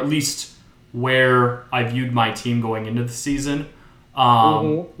benchmark, or at least where I viewed my team going into the season.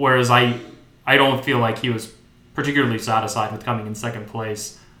 Whereas I don't feel like he was particularly satisfied with coming in second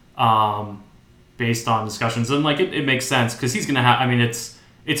place. Based on discussions, and like it makes sense because he's gonna have. I mean, it's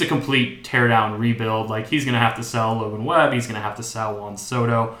a complete teardown rebuild. Like he's gonna have to sell Logan Webb. He's gonna have to sell Juan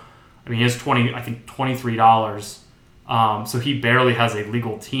Soto. I mean, he has $23. So he barely has a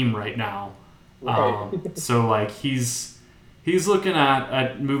legal team right now. So like he's looking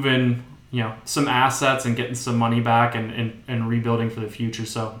at moving some assets and getting some money back and rebuilding for the future.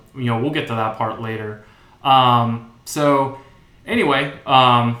 So we'll get to that part later. So anyway.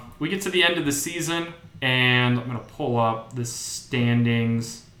 We get to the end of the season, and I'm going to pull up the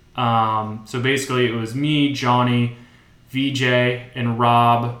standings So basically, it was me, Johnny, VJ, and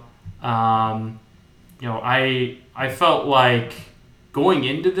Rob. I felt like going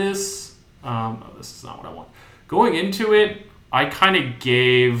into this. This is not what I want. Going into it, I kind of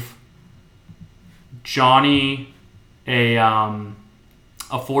gave Johnny a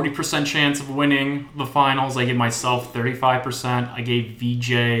 40% chance of winning the finals. I gave myself 35%. I gave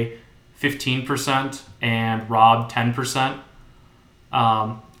VJ 15% and Rob 10%.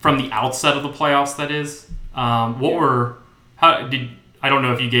 From the outset of the playoffs, that is. I don't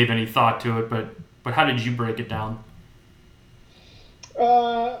know if you gave any thought to it, but how did you break it down?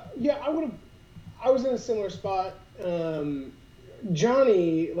 I was in a similar spot.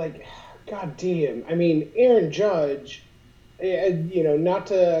 Johnny, God damn. I mean, Aaron Judge, not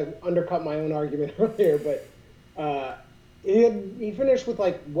to undercut my own argument earlier, but he finished with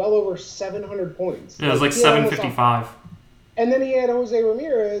well over 700 points. Yeah, it was 755. And then he had Jose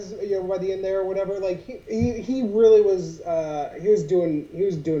Ramirez, by the end there or whatever. He really was he was doing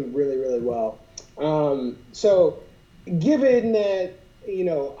really, really well. So given that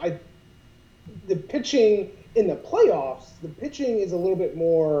the pitching in the playoffs, the pitching is a little bit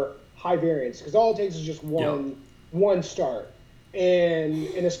more high variance because all it takes is just one start, and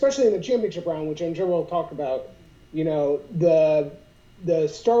especially in the championship round, which I'm sure we'll talk about. The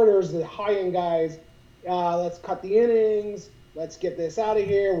starters, the high end guys. Let's cut the innings. Let's get this out of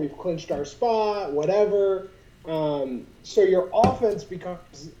here. We've clinched our spot, whatever. So your offense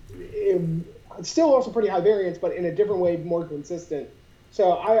becomes still also pretty high variance, but in a different way, more consistent.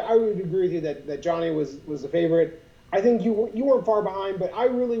 So I would agree with you that Johnny was the favorite. I think you weren't far behind, but I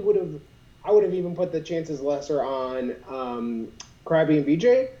really would have even put the chances lesser on Crabbe and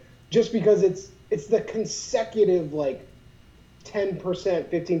VJ, just because it's the consecutive 10%,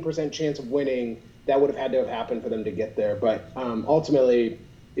 15% chance of winning that would have had to have happened for them to get there. But ultimately,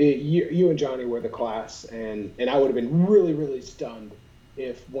 you and Johnny were the class, and I would have been really, really stunned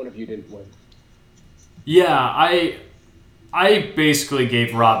if one of you didn't win. Yeah, I basically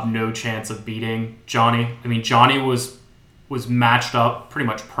gave Rob no chance of beating Johnny. I mean, Johnny was matched up pretty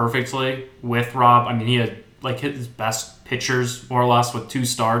much perfectly with Rob. I mean, he had his best pitchers more or less with 2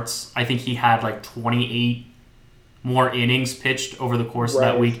 starts. I think he had 28 more innings pitched over the course of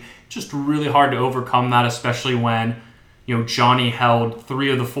that week. Just really hard to overcome that, especially when Johnny held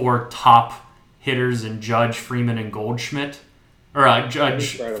 3 of the 4 top hitters in Judge, Freeman, and Goldschmidt, or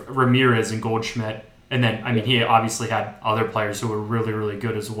Judge, Ramirez, and Goldschmidt. And then, he obviously had other players who were really, really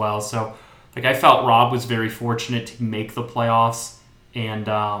good as well. So, I felt Rob was very fortunate to make the playoffs. And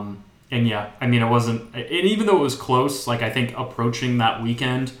yeah, it wasn't... And even though it was close, I think approaching that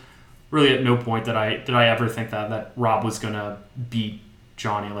weekend, really at no point did I ever think that Rob was going to beat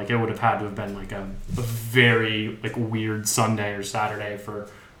Johnny. It would have had to have been a very weird Sunday or Saturday for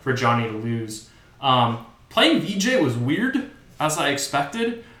Johnny to lose. Playing VJ was weird, as I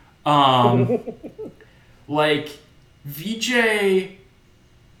expected. VJ,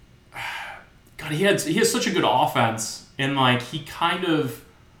 God, he has such a good offense, and he kind of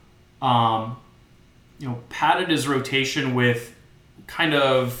padded his rotation with kind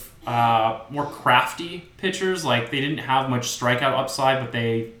of more crafty pitchers. They didn't have much strikeout upside, but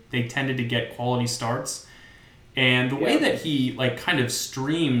they tended to get quality starts. And the way that he kind of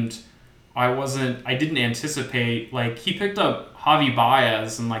streamed, I didn't anticipate. He picked up Javi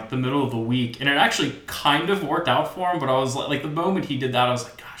Baez in the middle of the week, and it actually kind of worked out for him. But I was the moment he did that, I was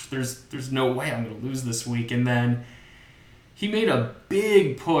like, gosh, there's no way I'm going to lose this week. And then he made a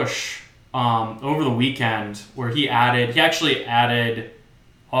big push over the weekend where he actually added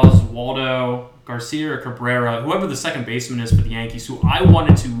Oswaldo Garcia or Cabrera, whoever the second baseman is for the Yankees, who I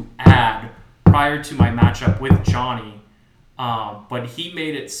wanted to add prior to my matchup with Johnny. But he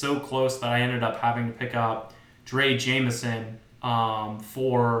made it so close that I ended up having to pick up Dre Jameson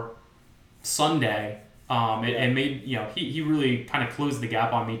for Sunday. And made, he really kind of closed the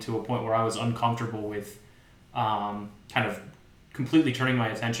gap on me to a point where I was uncomfortable with kind of completely turning my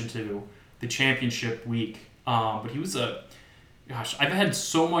attention to the championship week. But he was I've had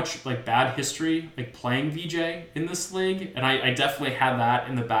so much bad history playing VJ in this league, and I definitely had that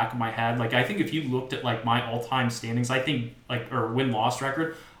in the back of my head. I think if you looked at my all-time standings, I think or win-loss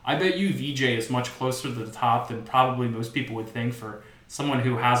record, I bet you VJ is much closer to the top than probably most people would think for someone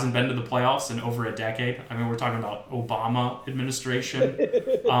who hasn't been to the playoffs in over a decade. I mean, we're talking about Obama administration.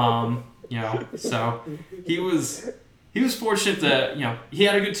 So he was fortunate that he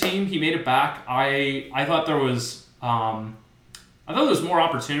had a good team. He made it back. I thought there was more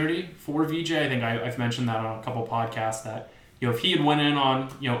opportunity for VJ. I think I've mentioned that on a couple podcasts that if he had went in on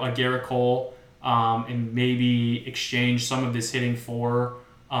a Garrett Cole and maybe exchanged some of his hitting for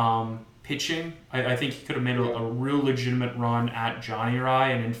pitching. I think he could have made a real legitimate run at Johnny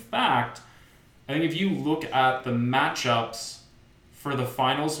Rai. And in fact, I think if you look at the matchups for the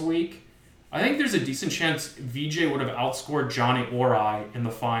finals week, I think there's a decent chance VJ would have outscored Johnny Orai in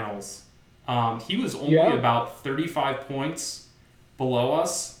the finals. He was only about 35 points below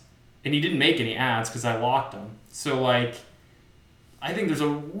us, and he didn't make any ads because I locked him. So, like, I think there's a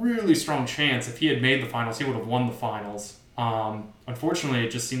really strong chance if he had made the finals, he would have won the finals. Unfortunately,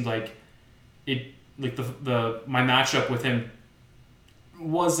 it just seemed like my matchup with him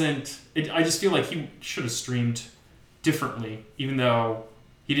wasn't. I just feel like he should have streamed differently, even though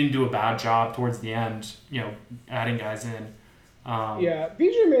he didn't do a bad job towards the end. Adding guys in.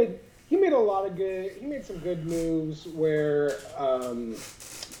 VJ made a lot of good. He made some good moves where,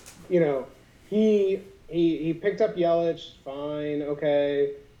 he picked up Yelich, fine,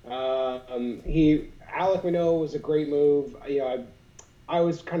 okay. Alec Manoah was a great move. I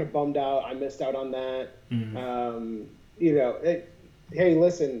was kind of bummed out. I missed out on that. Mm-hmm. Hey,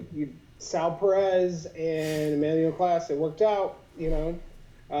 listen, Sal Perez and Emmanuel Class, it worked out.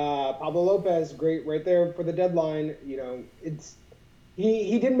 Pablo Lopez, great right there for the deadline.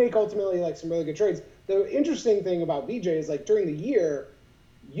 He did make ultimately like some really good trades. The interesting thing about VJ is like during the year,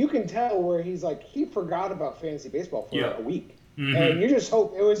 you can tell where he's like he forgot about fantasy baseball for a week, and you just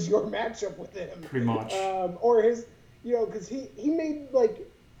hope it was your matchup with him, pretty much, or his, because he made like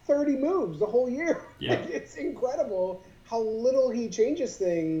 30 moves the whole year. Yeah, it's incredible how little he changes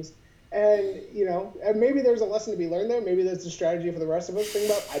things, and and maybe there's a lesson to be learned there. Maybe there's a strategy for the rest of us to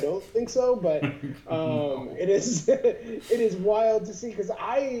think about. I don't think so, but it is wild to see because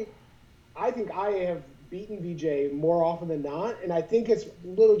I think I have beaten VJ more often than not, and I think it's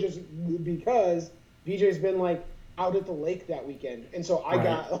little just because VJ's been like out at the lake that weekend, and so I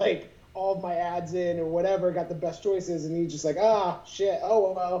got like all of my ads in or whatever, got the best choices, and he's just like, shit,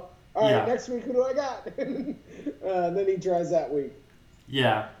 oh well, all right, next week who do I got? Then he tries that week.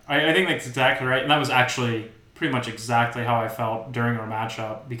 Yeah, I think that's exactly right, and that was actually pretty much exactly how I felt during our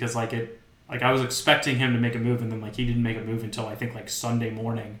matchup because I was expecting him to make a move, and then like he didn't make a move until I think like Sunday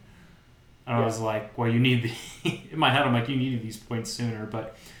morning. And I was like, well, you need in my head, I'm like, you needed these points sooner.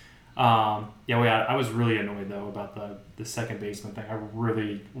 But, I was really annoyed, though, about the second baseman thing. I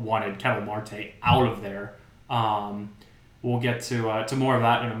really wanted Ketel Marte out of there. We'll get to more of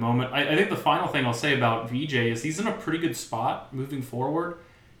that in a moment. I think the final thing I'll say about VJ is he's in a pretty good spot moving forward.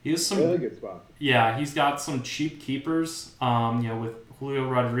 He has some really good spot. Yeah, he's got some cheap keepers, with Julio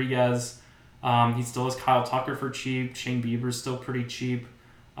Rodriguez. He still has Kyle Tucker for cheap. Shane Bieber's still pretty cheap.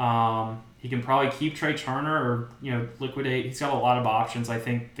 He can probably keep Trey Turner or, liquidate. He's got a lot of options. I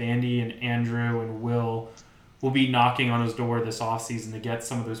think Vandy and Andrew and Will be knocking on his door this offseason to get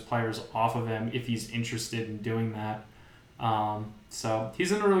some of those players off of him if he's interested in doing that. So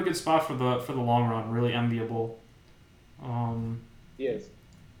he's in a really good spot for the long run. Really enviable. He is.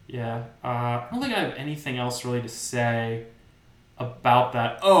 Yeah. I don't think I have anything else really to say about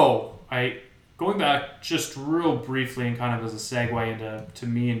that. Going back just real briefly and kind of as a segue into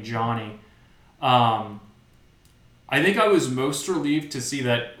me and Johnny, I think I was most relieved to see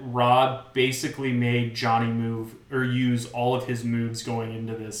that Rob basically made Johnny move or use all of his moves going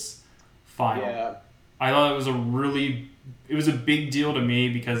into this final. Yeah. I thought it was a big deal to me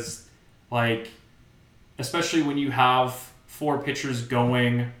because, like, especially when you have 4 pitchers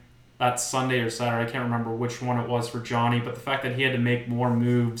going that Sunday or Saturday, I can't remember which one it was for Johnny, but the fact that he had to make more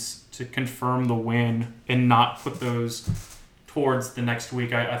moves to confirm the win and not put those towards the next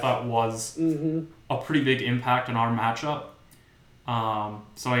week, I thought was a pretty big impact on our matchup.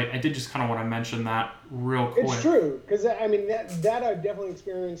 So I did just kind of want to mention that real quick. It's true, because I mean that I've definitely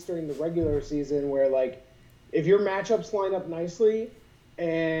experienced during the regular season where like if your matchups line up nicely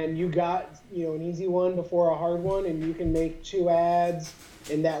and you got an easy one before a hard one and you can make 2 ads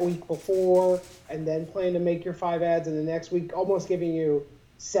in that week before and then plan to make your 5 ads in the next week, almost giving you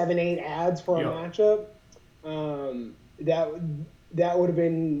 7-8 ads for a matchup. That would have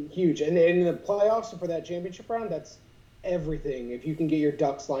been huge. And in the playoffs for that championship round, that's everything. If you can get your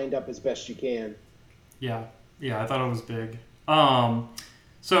ducks lined up as best you can. Yeah, I thought it was big.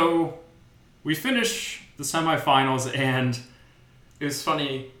 So we finish the semifinals, and it was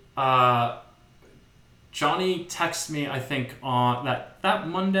funny. Johnny texted me, I think, on that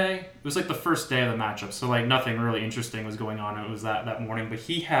Monday. It was like the first day of the matchup, so like nothing really interesting was going on. It was that morning, but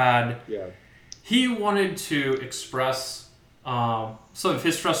he wanted to express some of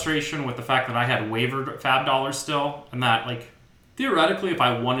his frustration with the fact that I had waiver fab dollars still, and that like theoretically, if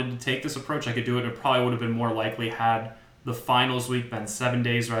I wanted to take this approach, I could do it. It probably would have been more likely had the finals week been 7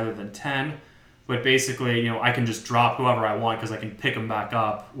 days rather than 10. but basically, I can just drop whoever I want because I can pick them back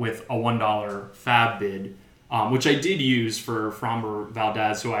up with a $1 fab bid, which I did use for Framber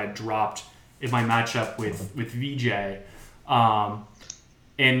Valdez, who I had dropped in my matchup with VJ,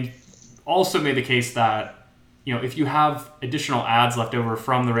 and also made the case that if you have additional ads left over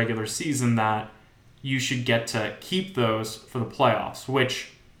from the regular season, that you should get to keep those for the playoffs,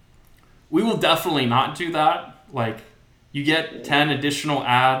 which we will definitely not do that. Like, you get 10 additional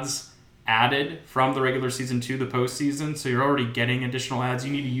ads added from the regular season to the postseason, so you're already getting additional ads.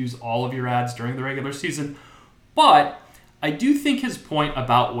 You need to use all of your ads during the regular season. But I do think his point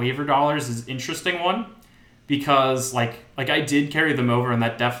about waiver dollars is an interesting one, because like I did carry them over, and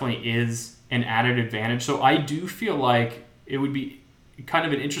that definitely is an added advantage. So I do feel like it would be kind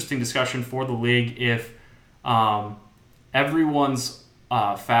of an interesting discussion for the league if everyone's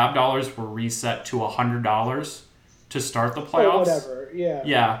fab dollars were reset to $100 to start the playoffs. Or whatever, yeah.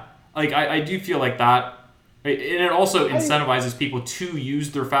 Yeah. Like, I do feel like that, and it also incentivizes people to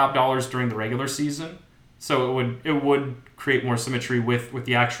use their fab dollars during the regular season. So it would create more symmetry with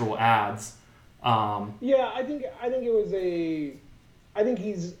the actual ads. Yeah, I think I think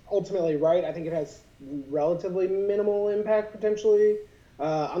he's ultimately right. I think it has relatively minimal impact potentially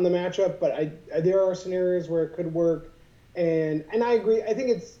on the matchup, but there are scenarios where it could work, and I agree. I think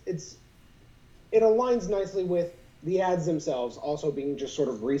it aligns nicely with the ads themselves also being just sort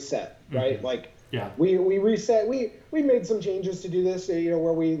of reset, right? Mm-hmm. Like, yeah, we reset. We made some changes to do this,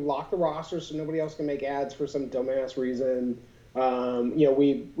 where we lock the roster so nobody else can make ads for some dumbass reason.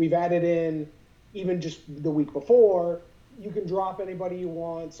 We've added in, even just the week before, you can drop anybody you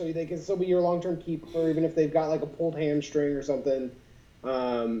want, so they can still be your long-term keeper, even if they've got like a pulled hamstring or something.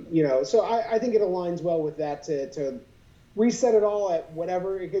 So I think it aligns well with that to reset it all at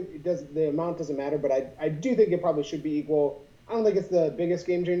whatever. The amount doesn't matter, but I do think it probably should be equal. I don't think it's the biggest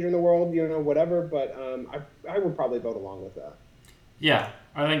game changer in the world, whatever, but I would probably vote along with that. Yeah,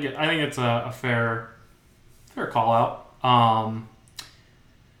 I think it's a fair call out.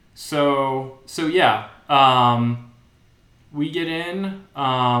 So yeah, we get in.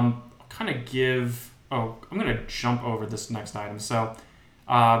 I'm gonna jump over this next item. So,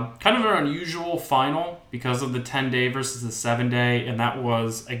 kind of an unusual final because of the 10-day versus the 7-day, and that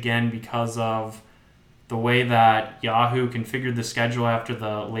was again because of the way that Yahoo configured the schedule after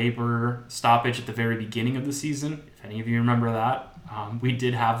the labor stoppage at the very beginning of the season. If any of you remember that, we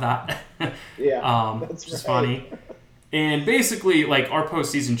did have that. Yeah, that's which is right. funny. And basically, like, our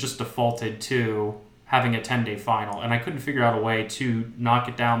postseason just defaulted to having a 10-day final, and I couldn't figure out a way to knock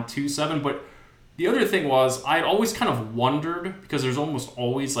it down to 7. But the other thing was, I'd always kind of wondered, because there's almost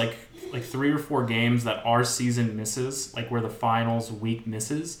always like 3 or 4 games that our season misses, like where the finals week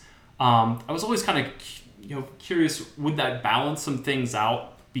misses. I was always kind of curious, would that balance some things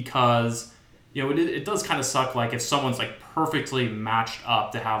out? Because it does kind of suck, like, if someone's like perfectly matched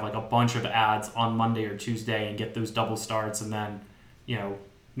up to have like a bunch of ads on Monday or Tuesday and get those double starts, and then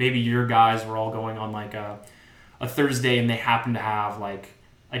maybe your guys were all going on like a Thursday and they happen to have like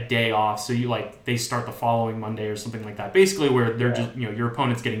a day off, so they start the following Monday or something like that. Basically, where they're just your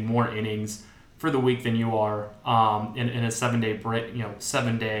opponent's getting more innings for the week than you are in a 7-day break,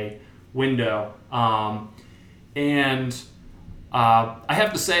 7-day window. And I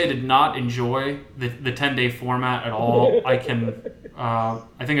have to say, I did not enjoy the 10-day format at all. I think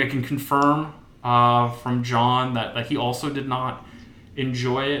I can confirm from John that he also did not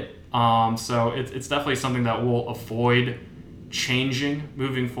enjoy it. So it's definitely something that we'll avoid changing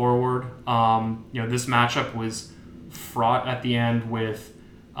moving forward. This matchup was fraught at the end with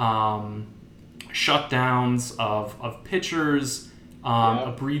shutdowns of pitchers,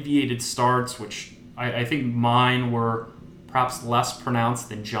 abbreviated starts, which I think mine were perhaps less pronounced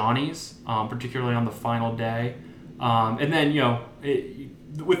than Johnny's, particularly on the final day. And then,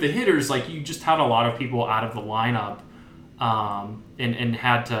 with the hitters, like, you just had a lot of people out of the lineup, and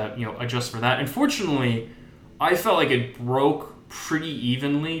had to, adjust for that. Unfortunately, I felt like it broke pretty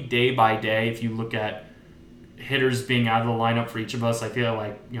evenly day by day. If you look at hitters being out of the lineup for each of us, I feel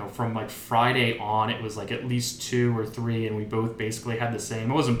like, from like Friday on, it was like at least 2 or 3, and we both basically had the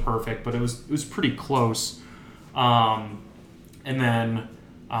same. It wasn't perfect, but it was pretty close. And then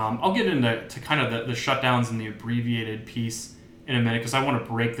I'll get into kind of the shutdowns and the abbreviated piece in a minute, because I want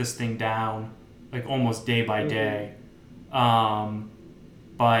to break this thing down like almost day by day.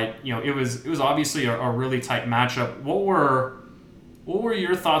 But it was obviously a really tight matchup. What were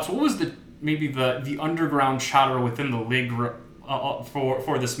your thoughts? What was maybe the underground chatter within the league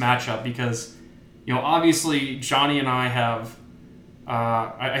for this matchup? Because obviously Johnny and I have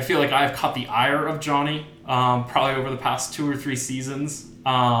I feel like I've caught the ire of Johnny probably over the past 2 or 3 seasons,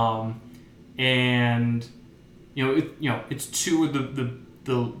 and it's two of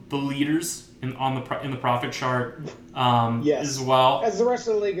the leaders in the profit chart Yes. as well. As the rest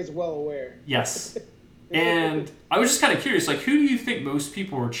of the league is well aware. Yes. And I was just kind of curious, like, who do you think most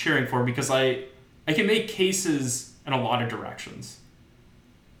people were cheering for? Because I can make cases in a lot of directions.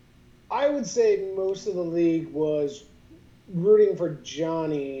 I would say most of the league was rooting for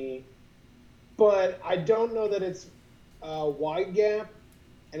Johnny, but I don't know that it's a wide gap,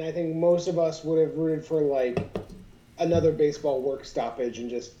 and I think most of us would have rooted for, like, another baseball work stoppage and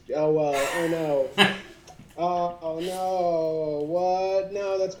just, oh no. Oh no, what?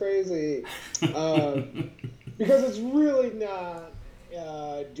 No, that's crazy. Because it's really not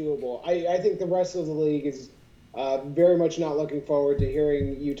doable. I think the rest of the league is very much not looking forward to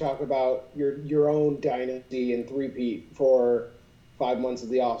hearing you talk about your own dynasty and three-peat for 5 months of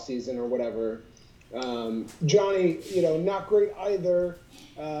the off season or whatever. Johnny, not great either.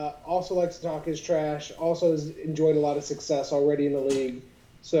 Also likes to talk his trash. Also has enjoyed a lot of success already in the league.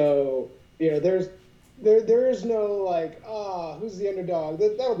 So there is no like, who's the underdog?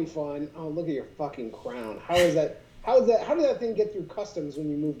 That'll be fun. Oh, look at your fucking crown. How did that thing get through customs when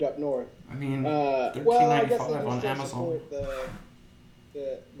you moved up north? I mean, I guess they $13.95 on Amazon. support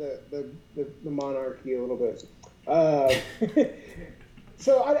the monarchy a little bit.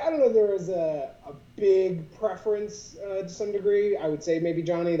 So I don't know if there was a big preference to some degree. I would say maybe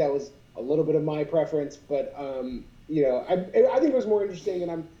Johnny. That was a little bit of my preference, but I think it was more interesting,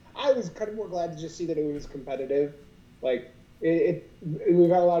 and I was kind of more glad to just see that it was competitive. Like we've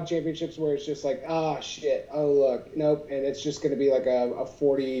had a lot of championships where it's just like, shit, oh look, nope, and it's just going to be like a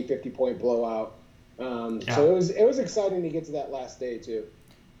 40, 50 point blowout. So it was exciting to get to that last day too.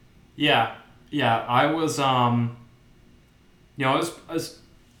 Yeah, I was as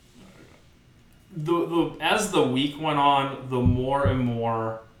the week went on, the more and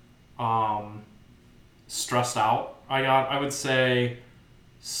more stressed out I got. I would say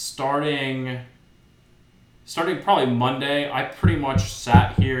starting probably Monday, I pretty much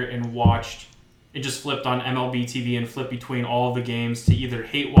sat here and watched. It just flipped on MLB TV and flipped between all of the games to either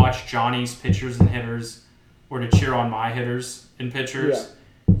hate watch Johnny's pitchers and hitters or to cheer on my hitters and pitchers. Yeah.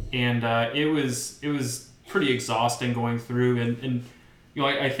 And it was pretty exhausting going through. And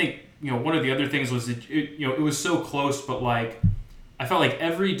I think one of the other things was it was so close, but like I felt like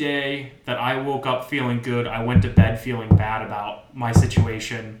every day that I woke up feeling good, I went to bed feeling bad about my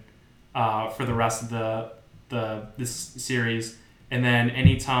situation for the rest of this series. And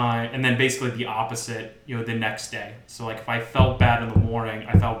then basically the opposite, the next day. So like if I felt bad in the morning,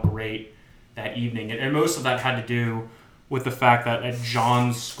 I felt great that evening. And most of that had to do with the fact that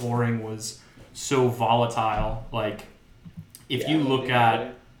John's scoring was so volatile. Like if you look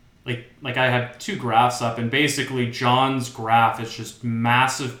at like I have two graphs up, and basically John's graph is just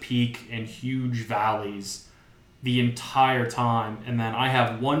massive peak and huge valleys the entire time. And then I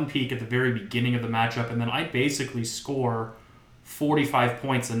have one peak at the very beginning of the matchup, and then I basically score 45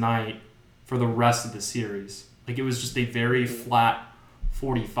 points a night for the rest of the series. Like it was just a very flat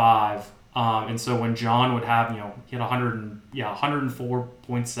 45. And so when John would have, he had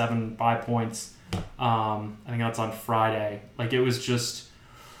 104.75 points. I think that's on Friday. Like it was just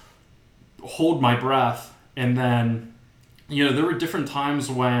hold my breath. And then, there were different times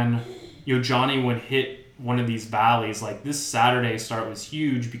when, Johnny would hit one of these valleys. Like this Saturday start was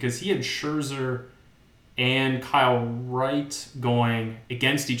huge because he had Scherzer and Kyle Wright going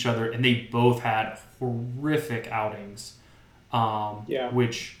against each other, and they both had horrific outings,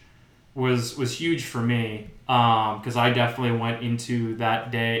 which was huge for me because I definitely went into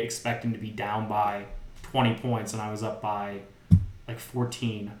that day expecting to be down by 20 points, and I was up by like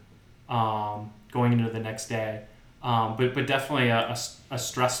 14 going into the next day. But definitely a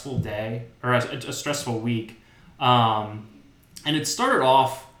stressful day or a stressful week, and it started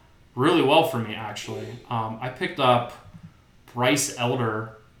off really well for me, actually. I picked up Bryce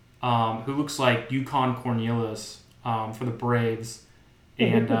Elder, who looks like Yukon Cornelius for the Braves.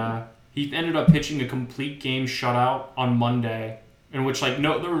 And he ended up pitching a complete game shutout on Monday, in which there's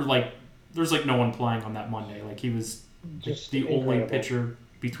no one playing on that Monday. Like he was just the only pitcher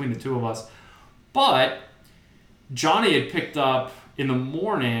between the two of us. But Johnny had picked up in the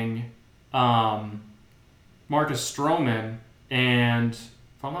morning Marcus Stroman, and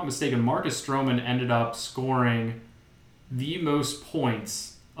if I'm not mistaken, Marcus Stroman ended up scoring the most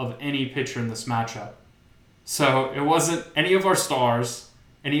points of any pitcher in this matchup. So it wasn't any of our stars,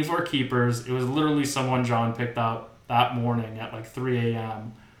 any of our keepers. It was literally someone John picked up that morning at like 3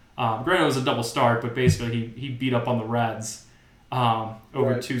 a.m. Granted, it was a double start, but basically he beat up on the Reds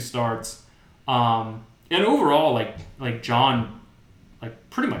over 2 starts. And overall, like John, like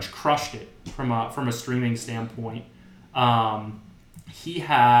pretty much crushed it from a streaming standpoint. He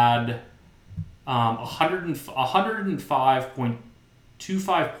had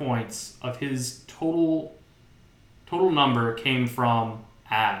 105.25 points of his total number came from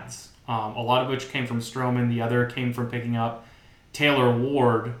ads. A lot of which came from Stroman. The other came from picking up Taylor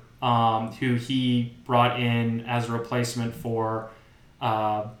Ward, who he brought in as a replacement for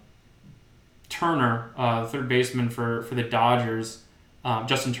Turner, third baseman for the Dodgers,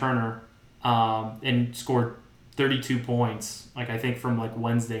 Justin Turner, and scored 32 points. Like, I think from like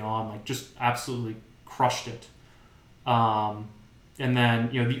Wednesday on, like just absolutely crushed it. And then,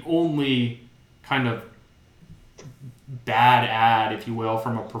 the only kind of bad ad, if you will,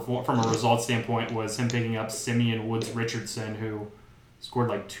 from a result standpoint was him picking up Simeon Woods Richardson, who scored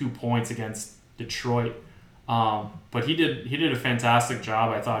like 2 points against Detroit. But he did a fantastic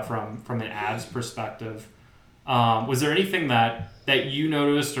job, I thought, from an ads perspective. Was there anything that you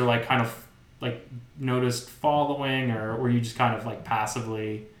noticed or like kind of like noticed following, or were you just kind of like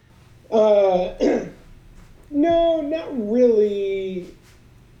passively? No, not really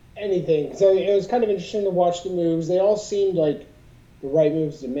anything. So it was kind of interesting to watch the moves. They all seemed like the right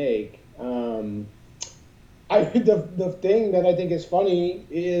moves to make. The thing that I think is funny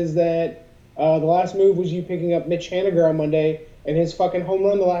is that the last move was you picking up Mitch Haniger on Monday, and his fucking home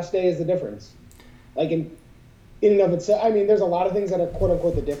run the last day is the difference. Like in and of itself, I mean, there's a lot of things that are quote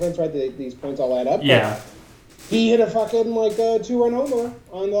unquote the difference, right? These points all add up. Yeah. He hit a fucking like a 2-run homer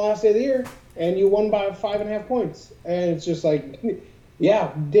on the last day of the year, and you won by 5.5 points. And it's just like,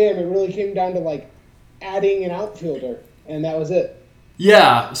 yeah, damn, it really came down to like adding an outfielder, and that was it.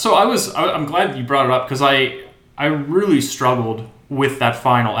 Yeah. So I'm glad you brought it up, because I really struggled with that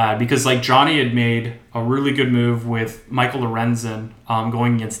final ad, because like Johnny had made a really good move with Michael Lorenzen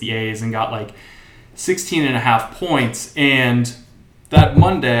going against the A's and got like 16.5 points. And that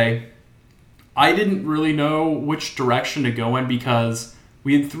Monday, I didn't really know which direction to go in because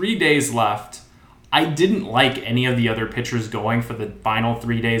we had 3 days left. I didn't like any of the other pitchers going for the final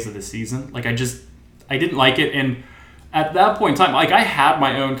 3 days of the season. Like I didn't like it. And at that point in time, like I had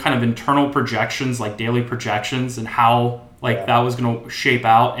my own kind of internal projections, like daily projections, and how that was going to shape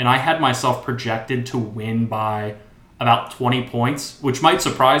out. And I had myself projected to win by about 20 points, which might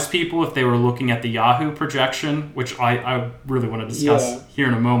surprise people if they were looking at the Yahoo projection, which I really want to discuss here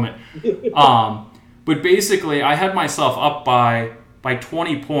in a moment. But basically, I had myself up by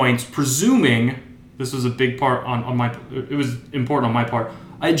 20 points, presuming this was a big part on my. It was important on my part.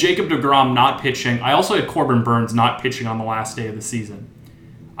 I had Jacob deGrom not pitching. I also had Corbin Burns not pitching on the last day of the season.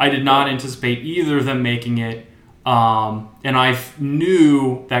 I did not anticipate either of them making it. And I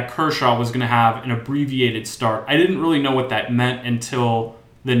knew that Kershaw was going to have an abbreviated start. I didn't really know what that meant until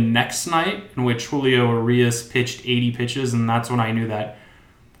the next night, in which Julio Urias pitched 80 pitches, and that's when I knew that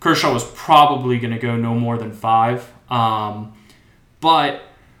Kershaw was probably going to go no more than 5. But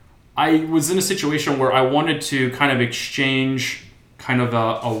I was in a situation where I wanted to kind of exchange kind of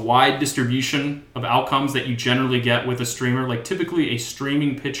a wide distribution of outcomes that you generally get with a streamer. Like typically a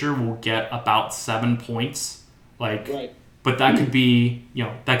streaming pitcher will get about 7 points. Right. But that could be,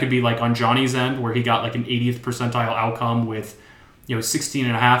 like on Johnny's end where he got like an 80th percentile outcome with,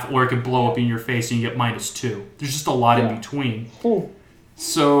 16.5, or it could blow up in your face and you get -2. There's just a lot in between. Ooh.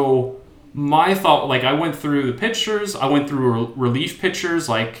 So my thought, like I went through the pitchers, I went through relief pitchers.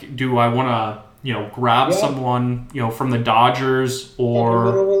 Like, do I want to, grab someone, from the Dodgers or a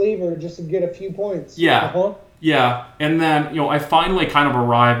little reliever just to get a few points? Yeah. Yeah. And then, I finally kind of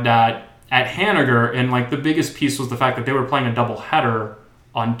arrived at Haniger, and like the biggest piece was the fact that they were playing a doubleheader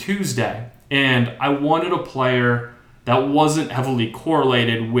on Tuesday, and I wanted a player that wasn't heavily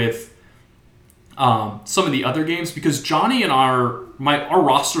correlated with some of the other games, because Johnny and our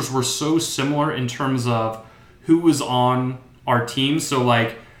rosters were so similar in terms of who was on our team. So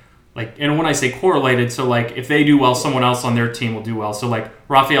like, and when I say correlated, so like if they do well, someone else on their team will do well. So like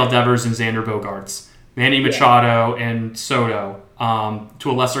Rafael Devers and Xander Bogaerts, Manny Machado and Soto.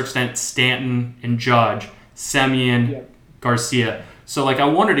 To a lesser extent, Stanton and Judge, Semien, Garcia. So, like, I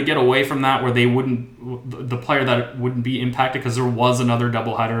wanted to get away from that where they wouldn't, the player that wouldn't be impacted, because there was another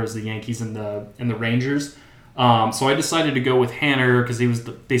doubleheader as the Yankees and the Rangers. So I decided to go with Haniger because he was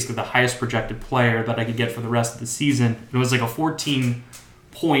basically the highest projected player that I could get for the rest of the season. It was like a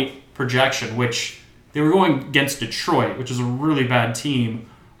 14-point projection, which they were going against Detroit, which is a really bad team.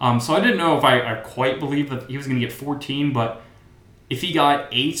 So I didn't know if I quite believed that he was going to get 14, but if he got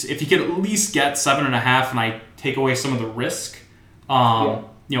 8, if he could at least get 7.5, and I take away some of the risk,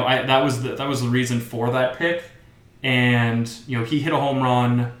 that was the reason for that pick. And he hit a home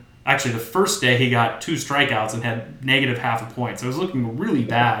run Actually, the first day he got 2 strikeouts and had negative half a point. So it was looking really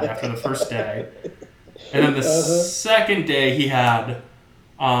bad after the first day. And then the second day he had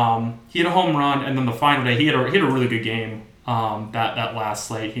a home run, and then the final day he had a really good game. That last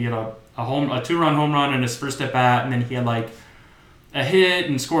slate he had a 2-run home run in his first at bat, and then he had like a hit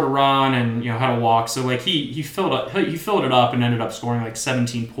and scored a run and had a walk. So like he filled it up and ended up scoring like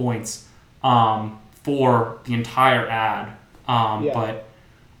 17 points for the entire ad. But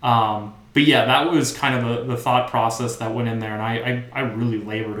yeah, that was kind of the thought process that went in there, and I really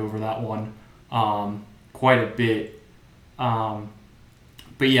labored over that one quite a bit.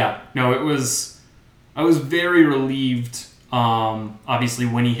 But yeah, no, I was very relieved, obviously,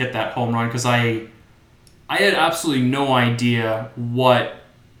 when he hit that home run, because I had absolutely no idea what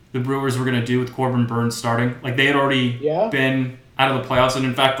the Brewers were going to do with Corbin Burnes starting. Like, they had already been out of the playoffs, and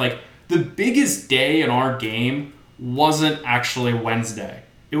in fact, like, the biggest day in our game wasn't actually Wednesday.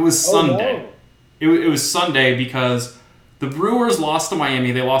 It was Sunday. No. It was Sunday because the Brewers lost to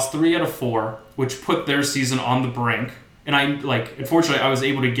Miami. They lost 3 out of 4, which put their season on the brink. And unfortunately, I was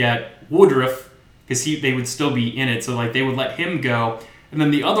able to get Woodruff because they would still be in it. So, like, they would let him go. And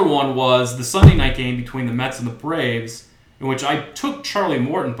then the other one was the Sunday night game between the Mets and the Braves, in which I took Charlie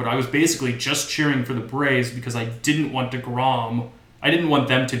Morton, but I was basically just cheering for the Braves because I didn't want DeGrom. I didn't want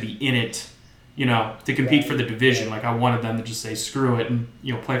them to be in it, to compete for the division. Like, I wanted them to just say, screw it, and,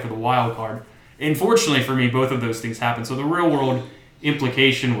 play for the wild card. And fortunately for me, both of those things happened. So the real-world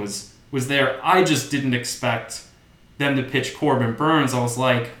implication was there. I just didn't expect them to pitch Corbin Burnes. I was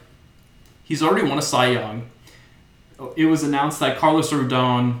like, he's already won a Cy Young. It was announced that Carlos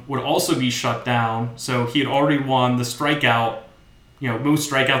Rodon would also be shut down, so he had already won the strikeout,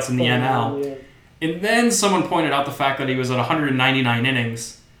 most strikeouts in the NL. Yeah. And then someone pointed out the fact that he was at 199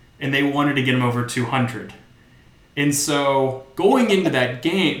 innings, and they wanted to get him over 200. And so going into that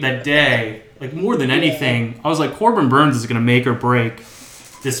day, like, more than anything, I was like, Corbin Burnes is going to make or break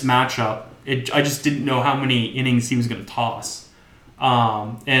this matchup. I just didn't know how many innings he was going to toss.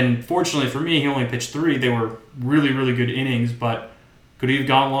 And fortunately for me, he only pitched 3. They were really, really good innings, but could he have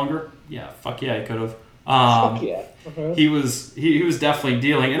gone longer? Yeah, fuck yeah, he could have. Fuck yeah. Uh-huh. He was definitely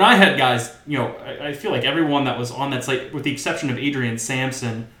dealing. And I had guys, I feel like everyone that was on that slate, with the exception of Adrian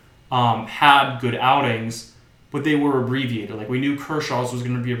Sampson, had good outings, but they were abbreviated. Like, we knew Kershaw's was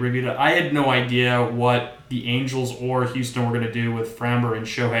going to be abbreviated. I had no idea what the Angels or Houston were going to do with Framber and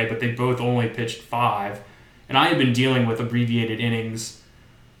Shohei, but they both only pitched 5. And I had been dealing with abbreviated innings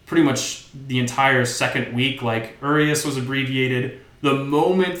pretty much the entire second week. Like, Urias was abbreviated. The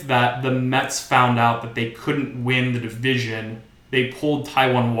moment that the Mets found out that they couldn't win the division, they pulled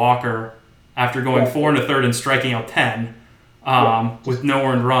Taijuan Walker after going 4 1/3 and striking out 10 with no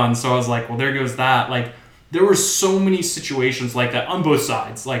earned runs. So I was like, well, there goes that. Like, there were so many situations like that on both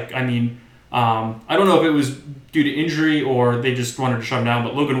sides. Like, I mean, I don't know if it was due to injury or they just wanted to shut him down,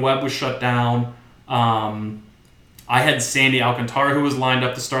 but Logan Webb was shut down. I had Sandy Alcantara, who was lined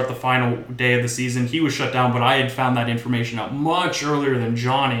up to start the final day of the season. He was shut down, but I had found that information out much earlier than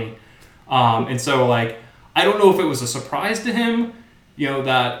Johnny. And so, like, I don't know if it was a surprise to him,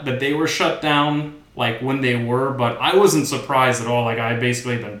 that they were shut down, like, when they were, but I wasn't surprised at all. Like, I had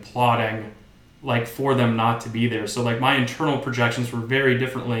basically been plotting, like, for them not to be there. So, like, my internal projections were very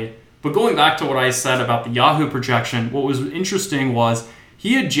differently. But going back to what I said about the Yahoo projection, what was interesting was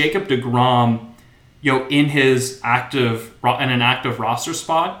he had Jacob deGrom, in an active roster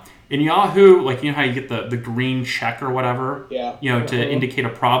spot. In Yahoo, like, how you get the green check or whatever, to indicate a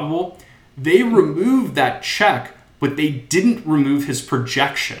probable. They removed that check, but they didn't remove his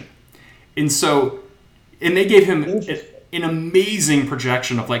projection. And they gave him an amazing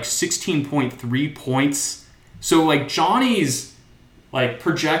projection of, like, 16.3 points. So, like, Johnny's, like,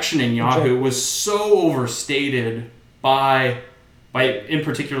 projection in Yahoo was so overstated by in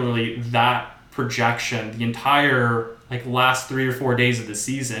particularly that projection the entire, like, last 3 or 4 days of the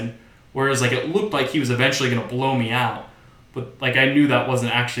season, whereas, like, it looked like he was eventually going to blow me out, but, like, I knew that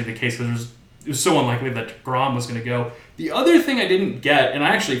wasn't actually the case because it was so unlikely that DeGrom was going to go. The other thing I didn't get, and I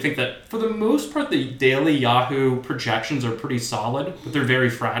actually think that for the most part the daily Yahoo projections are pretty solid, but they're very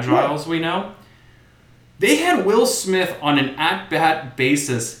fragile, as we know. They had Will Smith on an at-bat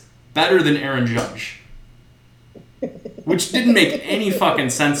basis better than Aaron Judge, which didn't make any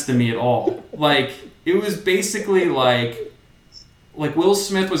fucking sense to me at all. Like, it was basically like Will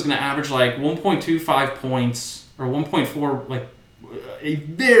Smith was going to average like 1.25 points or 1.4, like a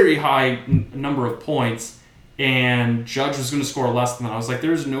very high number of points, and Judge was going to score less than that. I was like,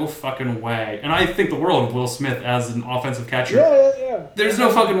 there's no fucking way. And I think the world of Will Smith as an offensive catcher. Yeah. There's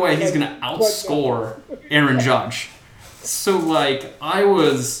no fucking way he's going to outscore Aaron Judge. So, like, I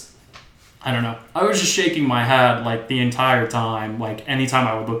was I don't know. I was just shaking my head like the entire time. Like anytime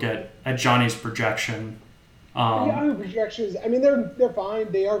I would look at Johnny's projection. Yahoo projections. I mean, they're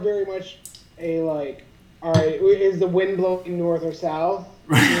fine. They are very much a like. All right, is the wind blowing north or south?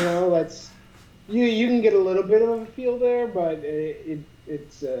 Let's. You can get a little bit of a feel there, but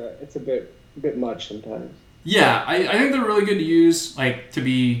it's a bit much sometimes. Yeah, I think they're really good to use, like to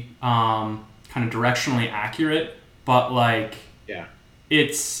be kind of directionally accurate, but like and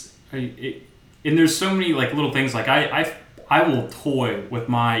there's so many like little things. Like I will toy with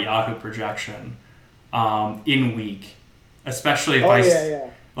my Yahoo projection in week, especially if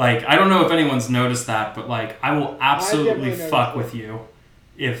like I don't know if anyone's noticed that, but like I will absolutely fuck with you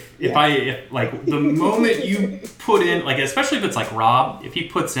if like the moment you put in, like especially if it's like Rob, if he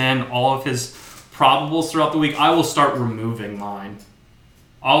puts in all of his probables throughout the week, I will start removing mine.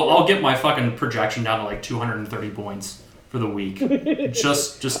 I'll get my fucking projection down to like 230 points for the week.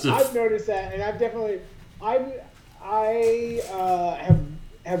 just to... I've noticed that, and I've definitely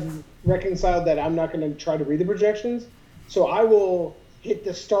have reconciled that I'm not going to try to read the projections, so I will hit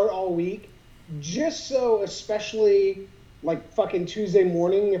the start all week, just so, especially like fucking Tuesday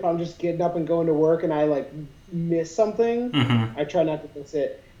morning, if I'm just getting up and going to work and I like miss something, I try not to miss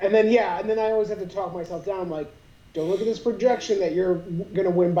it. And then I always have to talk myself down. I'm like, don't look at this projection that you're going to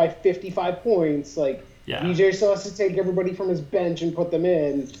win by 55 points. Like, DJ still has to take everybody from his bench and put them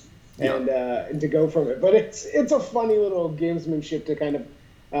in and to go from it. But it's a funny little gamesmanship to kind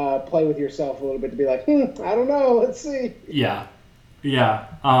of play with yourself a little bit, to be like, I don't know, let's see. Yeah.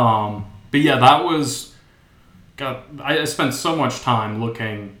 But yeah, that was... God, I spent so much time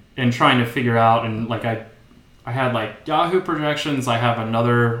looking and trying to figure out, and like I had like Yahoo projections. I have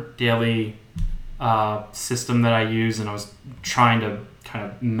another daily system that I use, and I was trying to kind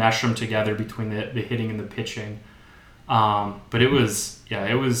of mesh them together between the hitting and the pitching. But it was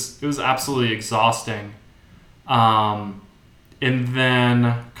absolutely exhausting. And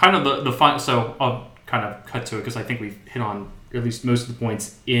then kind of the final. So I'll kind of cut to it because I think we've hit on at least most of the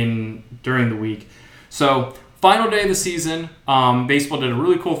points during the week. So final day of the season, baseball did a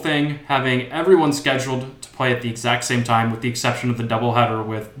really cool thing, having everyone scheduled to play at the exact same time, with the exception of the doubleheader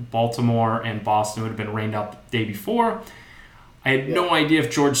with Baltimore and Boston, who had been rained out the day before. I had no idea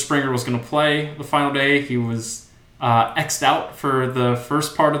if George Springer was going to play the final day. He was X'd out for the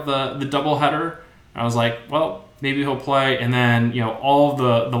first part of the doubleheader. I was like, well, maybe he'll play. And then, all of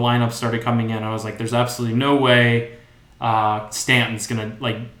the lineups started coming in. I was like, there's absolutely no way Stanton's going to,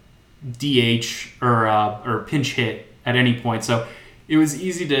 like, DH or pinch hit at any point. So it was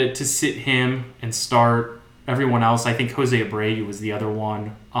easy to sit him and start everyone else. I think Jose Abreu was the other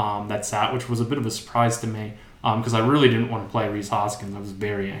one that sat, which was a bit of a surprise to me because I really didn't want to play Rhys Hoskins. I was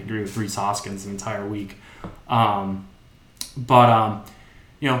very angry with Rhys Hoskins the entire week. Plug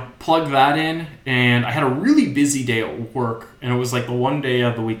that in, and I had a really busy day at work, and it was like the one day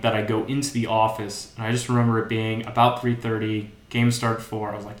of the week that I go into the office, and I just remember it being about 3:30. Game started at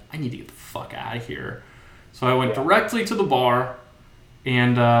 4. I was like, I need to get the fuck out of here. So I went directly to the bar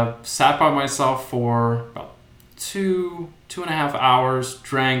and sat by myself for about 2.5 hours,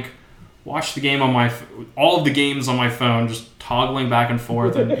 drank, watched the game all of the games on my phone, just toggling back and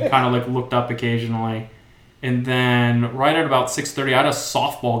forth, and kind of like looked up occasionally. And then right at about 6:30, I had a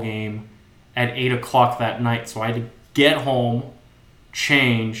softball game at 8 o'clock that night. So I had to get home,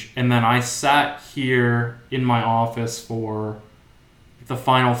 change, and then I sat here in my office for the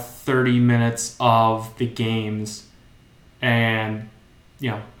final 30 minutes of the games, and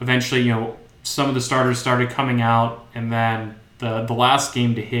eventually some of the starters started coming out, and then the last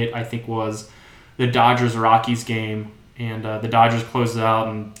game to hit I think was the Dodgers-Rockies game, and the Dodgers closed it out,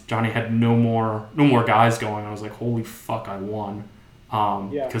 and Johnny had no more guys going. I was like, holy fuck, I won,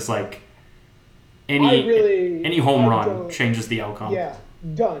 because like any home run changes the outcome.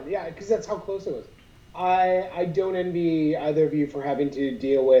 Done, because that's how close it was. I don't envy either of you for having to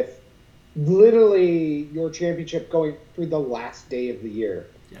deal with literally your championship going through the last day of the year.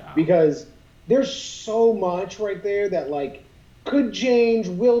 Yeah. Because there's so much right there that like could change,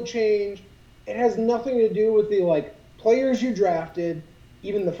 will change. It has nothing to do with the like players you drafted,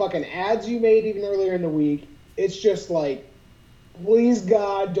 even the fucking ads you made even earlier in the week. It's just like, please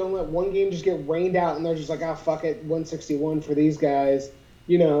God, don't let one game just get rained out and they're just like, fuck it, 161 for these guys.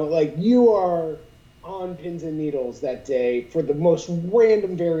 Like you are on pins and needles that day for the most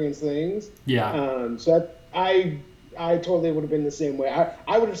random variance things. Yeah. So I totally would have been the same way.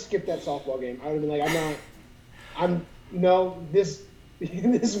 I would have skipped that softball game. I would have been like, this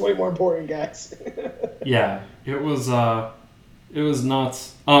is way more important, guys. Yeah, it was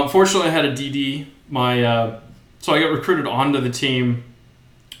nuts. Fortunately, I had a DD. So I got recruited onto the team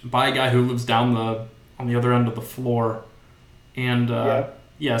by a guy who lives on the other end of the floor, and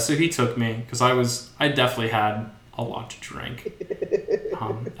so he took me because I definitely had a lot to drink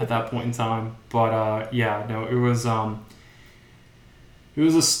at that point in time. But it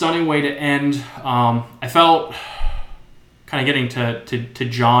was a stunning way to end. I felt kind of getting to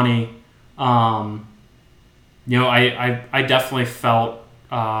Johnny. I definitely felt.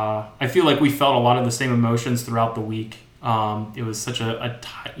 I feel like we felt a lot of the same emotions throughout the week. It was such a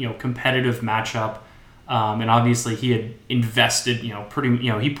competitive matchup, and obviously he had invested.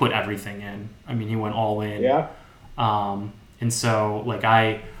 He put everything in. I mean, he went all in. Yeah. And so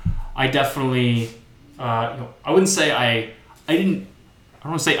I definitely. I wouldn't say I don't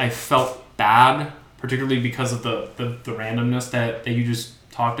want to say I felt bad, particularly because of the randomness that you just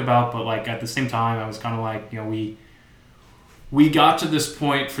talked about. But at the same time, I was kind of we got to this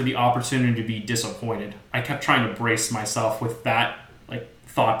point for the opportunity to be disappointed. I kept trying to brace myself with that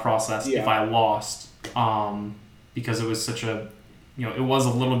thought process if I lost, because it was such a, it was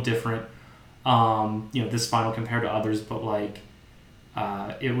a little different, this final compared to others, but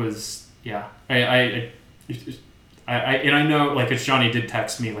it was, I know as Johnny did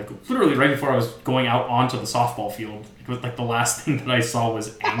text me literally right before I was going out onto the softball field. It was the last thing that I saw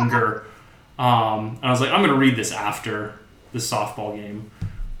was anger, and I was like, I'm gonna read this after the softball game.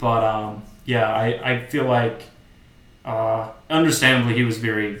 But I feel like understandably he was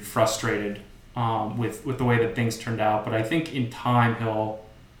very frustrated with the way that things turned out. But I think in time he'll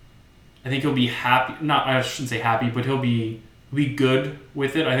be happy. Not, I shouldn't say happy, but he'll be good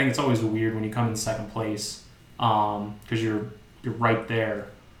with it. I think it's always weird when you come in second place because you're right there.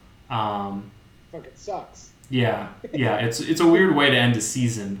 Fucking sucks. Yeah. It's a weird way to end a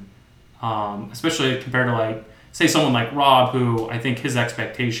season, especially compared to say someone like Rob, who I think his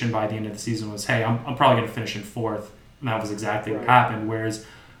expectation by the end of the season was, hey, I'm probably going to finish in fourth. And that was exactly what happened. Whereas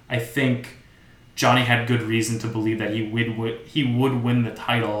I think Johnny had good reason to believe that he would win the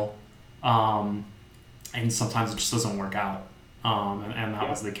title. And sometimes it just doesn't work out. And that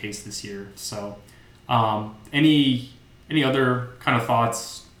was the case this year. So any other kind of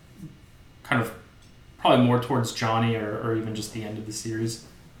thoughts, kind of probably more towards Johnny or even just the end of the series?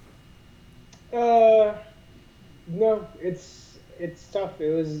 No, it's tough.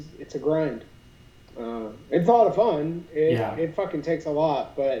 It's a grind. It's a lot of fun. It fucking takes a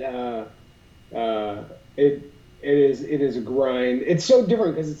lot, but it is a grind. It's so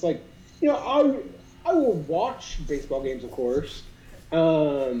different because it's I will watch baseball games, of course,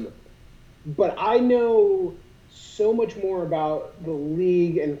 but I know so much more about the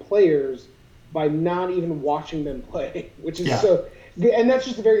league and players by not even watching them play, which is so. And that's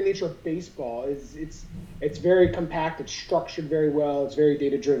just the very nature of baseball. It's very compact. It's structured very well. It's very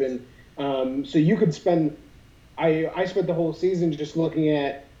data driven. So you could spend. I spent the whole season just looking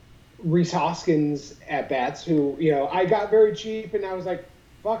at Rhys Hoskins at bats, who I got very cheap, and I was like,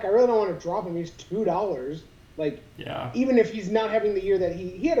 fuck, I really don't want to drop him. He's $2. Even if he's not having the year that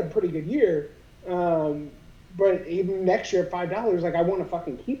he had a pretty good year, but even next year at $5, I want to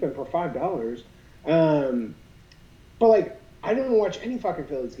fucking keep him for $5. But I didn't watch any fucking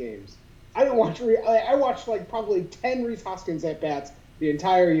Phillies games. I watched probably 10 Rhys Hoskins at bats the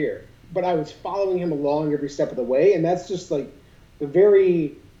entire year, but I was following him along every step of the way, and that's just the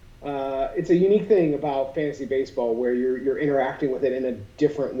very. It's a unique thing about fantasy baseball where you're interacting with it in a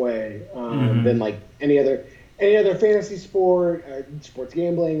different way than any other fantasy sport, sports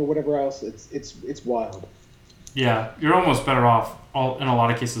gambling, or whatever else. It's wild. Yeah, you're almost better off in a lot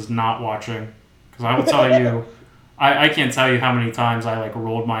of cases not watching, because I will tell you. I can't tell you how many times I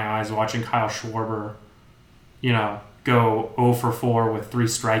rolled my eyes watching Kyle Schwarber, go 0 for 4 with 3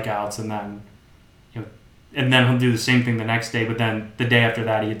 strikeouts, and then he'll do the same thing the next day. But then the day after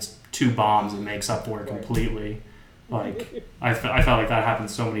that, he hits 2 bombs and makes up for it completely. I felt like that happened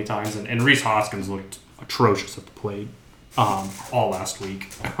so many times, and Rhys Hoskins looked atrocious at the plate all last week.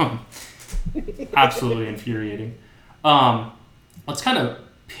 Absolutely infuriating. Let's kind of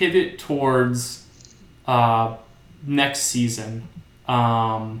pivot towards next season.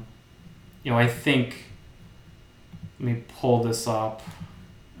 I think, let me pull this up.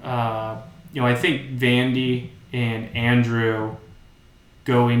 I think Vandy and Andrew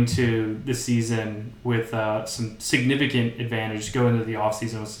go into the season with some significant advantages, go into the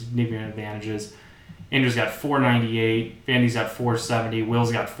offseason with significant advantages. Andrew's got 498, Vandy's got 470,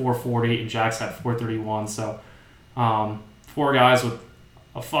 Will's got 440, and Jack's got 431. So 4 guys with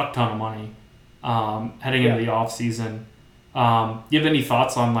a fuck ton of money heading into the offseason. Do you have any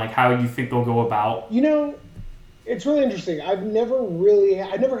thoughts on how you think they'll go about? It's really interesting. I've never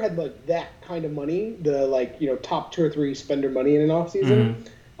had that kind of money, the top 2 or 3 spender money in an offseason.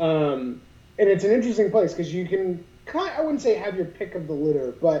 And it's an interesting place because you can I wouldn't say have your pick of the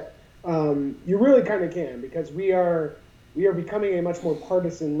litter, but you really kind of can, because we are becoming a much more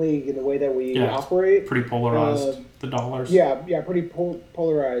partisan league in the way that we operate. Pretty polarized. The dollars. Yeah, pretty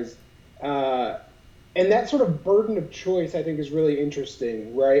polarized. And that sort of burden of choice, I think, is really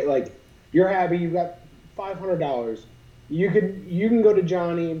interesting, right? Like, you're happy, you got $500. You can go to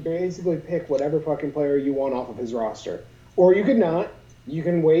Johnny and basically pick whatever fucking player you want off of his roster, or you could not. You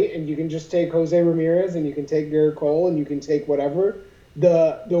can wait and you can just take Jose Ramirez and you can take Garrett Cole and you can take whatever.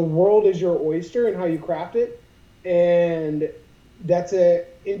 The world is your oyster and how you craft it, and that's a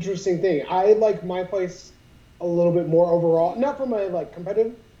interesting thing. I like my place a little bit more overall, not from a like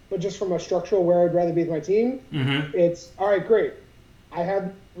competitive, but just from a structural where I'd rather be with my team. Mm-hmm. It's all right, great. I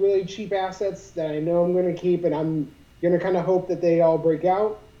have really cheap assets that I know I'm going to keep, and I'm going to kind of hope that they all break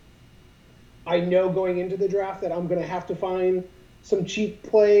out. I know going into the draft that I'm going to have to find some cheap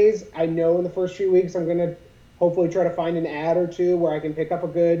plays. I know in the first few weeks I'm going to hopefully try to find an ad or two where I can pick up a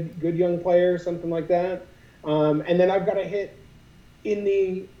good young player, something like that. And then I've got to hit in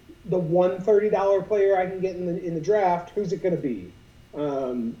the one $30 player I can get in the draft. Who's it going to be?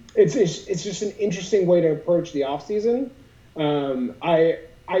 It's just an interesting way to approach the offseason.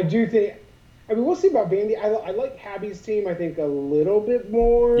 I do think. I mean, we'll see about Vandy. I like Habby's team, I think, a little bit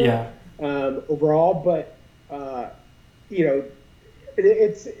more. Yeah. Overall, but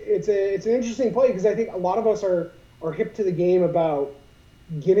it's an interesting play because I think a lot of us are hip to the game about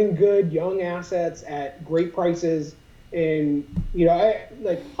getting good young assets at great prices. And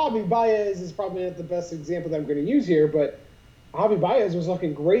like Javi Baez is probably not the best example that I'm going to use here, but Javi Baez was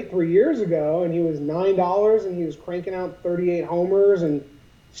looking great 3 years ago, and he was $9, and he was cranking out 38 homers and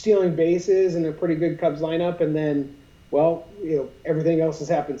stealing bases in a pretty good Cubs lineup. And then, well, everything else has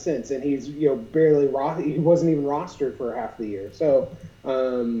happened since, and he's barely he wasn't even rostered for half the year. So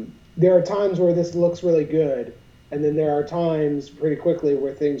there are times where this looks really good, and then there are times pretty quickly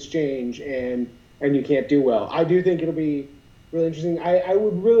where things change and you can't do well. I do think it'll be really interesting. I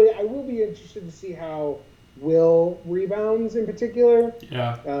will be interested to see how Will rebounds in particular.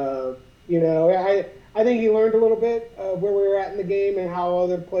 Yeah. I think he learned a little bit of where we were at in the game and how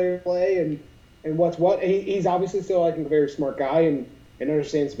other players play and what's what. He's obviously still like a very smart guy and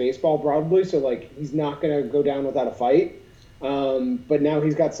understands baseball broadly, so like he's not going to go down without a fight. But now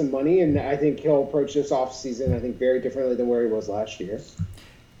he's got some money, and I think he'll approach this offseason, I think, very differently than where he was last year.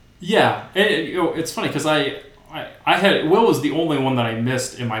 Yeah, it's funny because I had Will was the only one that I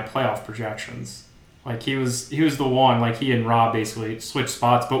missed in my playoff projections. Like he was the one, like he and Rob basically switched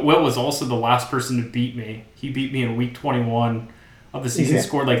spots, but Will was also the last person to beat me. He beat me in week 21 of the season,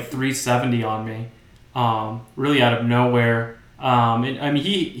 scored like 370 on me, really out of nowhere. And I mean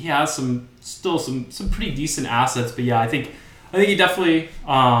he has some pretty decent assets, but yeah, I think he definitely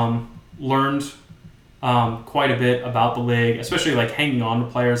learned quite a bit about the league, especially like hanging on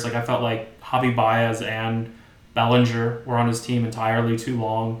to players. Like I felt like Javi Baez and Bellinger were on his team entirely too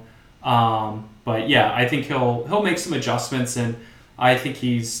long. But yeah, I think he'll make some adjustments, and I think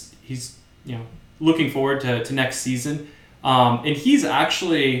he's looking forward to next season. And he's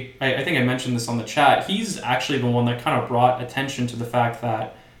actually, I think I mentioned this on the chat, he's actually the one that kind of brought attention to the fact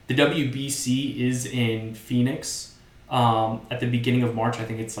that the WBC is in Phoenix at the beginning of March. I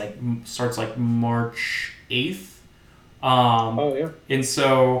think it's like starts like March 8th. And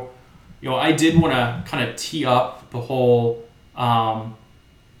so, I did want to kind of tee up the whole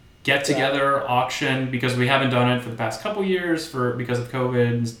get together auction because we haven't done it for the past couple years because of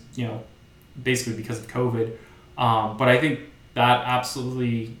COVID, basically because of COVID. But I think that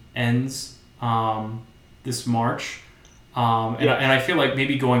absolutely ends this March. And I feel like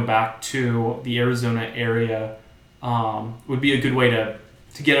maybe going back to the Arizona area would be a good way to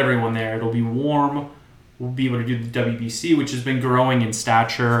get everyone there. It'll be warm. We'll be able to do the WBC, which has been growing in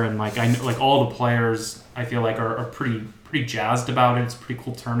stature, and like I know, like all the players I feel like are pretty jazzed about it. It's a pretty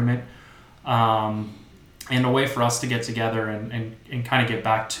cool tournament, and a way for us to get together and kind of get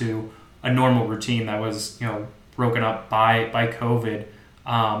back to a normal routine that was broken up by COVID.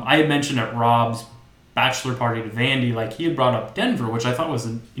 I had mentioned at Rob's bachelor party to Vandy, like he had brought up Denver, which I thought was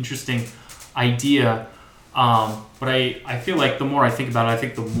an interesting idea. But I feel like the more I think about it, I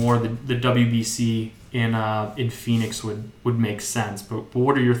think the more the WBC in Phoenix would make sense. But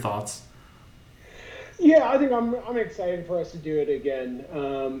what are your thoughts? Yeah, I think I'm excited for us to do it again.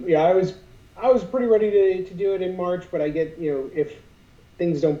 I was pretty ready to do it in March, but I get if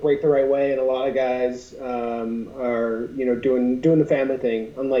things don't break the right way, and a lot of guys are doing the family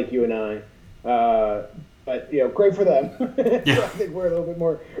thing, unlike you and I. But great for them. Yeah. So I think we're a little bit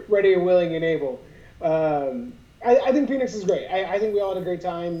more ready and willing and able. I think Phoenix is great. I think we all had a great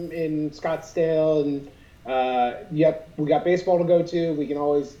time in Scottsdale, and yep, we got baseball to go to. We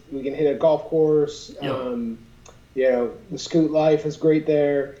can hit a golf course. Yep. The scoot life is great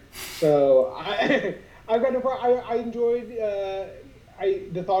there. So I've got no problem. I enjoyed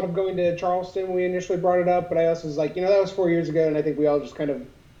the thought of going to Charleston when we initially brought it up, but I also was like, that was 4 years ago, and I think we all just kind of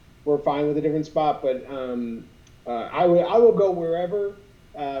were fine with a different spot. But I will go wherever.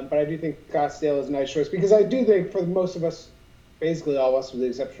 But I do think Scottsdale is a nice choice because I do think for most of us, basically all of us with the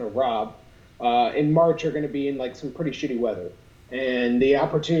exception of Rob, in March are going to be in like some pretty shitty weather. And the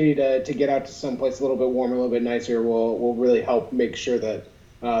opportunity to get out to someplace a little bit warmer, a little bit nicer will really help make sure that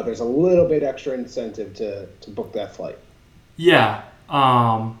there's a little bit extra incentive to book that flight. Yeah.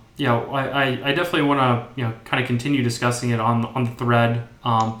 I definitely want to, kind of continue discussing it on the thread.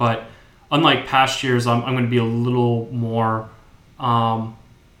 But unlike past years, I'm going to be a little more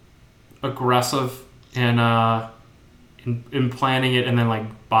aggressive in planning it and then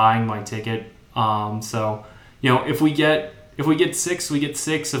like buying my ticket. So if we get 6, we get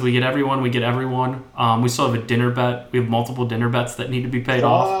 6. If we get everyone, we get everyone. We still have a dinner bet. We have multiple dinner bets that need to be paid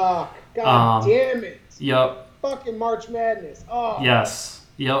off. God damn it. Yep. Fucking March Madness. Oh. Yes.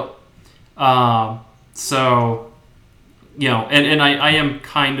 Yep. So, and I am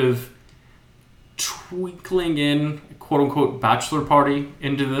kind of twinkling in quote unquote bachelor party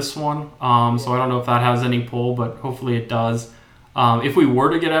into this one. So I don't know if that has any pull, but hopefully it does. If we were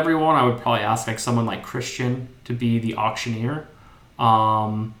to get everyone, I would probably ask like someone like Christian to be the auctioneer.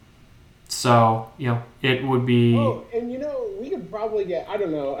 So, it would be... Oh, and we could probably get, I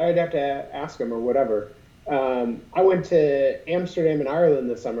don't know, I'd have to ask him or whatever. I went to Amsterdam and Ireland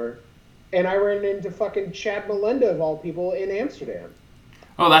this summer, and I ran into fucking Chad Melinda, of all people, in Amsterdam.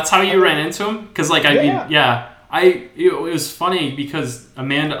 Oh, that's how you ran into him? Because, it was funny because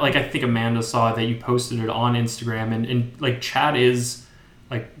Amanda, I think Amanda saw that you posted it on Instagram, and like, Chad is,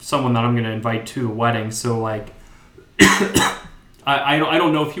 like, someone that I'm going to invite to a wedding, so, like, I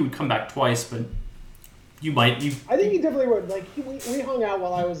don't know if he would come back twice, but you might. I think he definitely would. Like, we hung out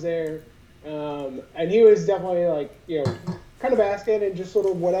while I was there, and he was definitely, like, kind of asking and just sort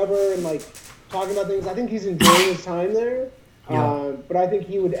of whatever and, like, talking about things. I think he's enjoying his time there. Yeah. But I think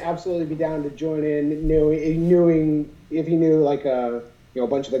he would absolutely be down to join in, knowing if he knew like a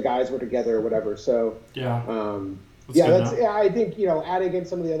bunch of the guys were together or whatever. So yeah, I think adding in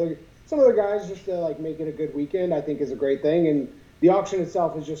some of the other guys just to like make it a good weekend, I think is a great thing. And the auction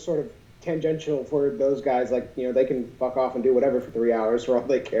itself is just sort of tangential for those guys. Like they can fuck off and do whatever for 3 hours for all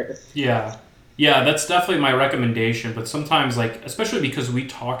they care. Yeah. Yeah, that's definitely my recommendation. But sometimes, like, especially because we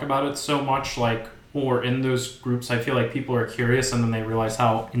talk about it so much, like, when we're in those groups, I feel like people are curious and then they realize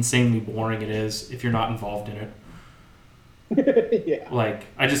how insanely boring it is if you're not involved in it. Yeah. Like,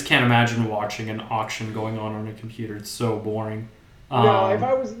 I just can't imagine watching an auction going on a computer. It's so boring. No, if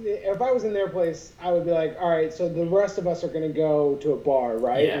I was in their place, I would be like, all right, so the rest of us are going to go to a bar,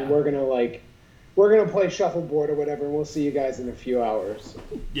 right? Yeah. And we're going to play shuffleboard or whatever, and we'll see you guys in a few hours.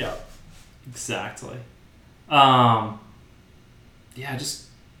 Yeah. Exactly. Just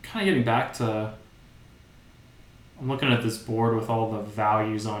kind of getting back to... I'm looking at this board with all the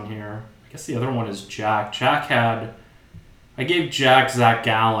values on here. I guess the other one is Jack. I gave Jack Zach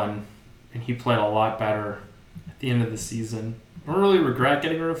Gallen, and he played a lot better at the end of the season. I don't really regret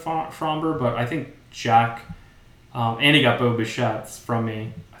getting rid of Fromber, but I think Jack... and he got Bo Bichette from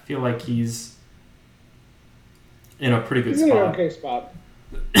me. I feel like he's in a pretty good spot. He's in an okay spot.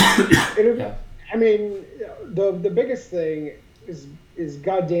 Yeah. I mean, the biggest thing is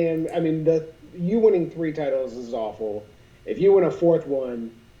goddamn. I mean, you winning 3 titles is awful. If you win a 4th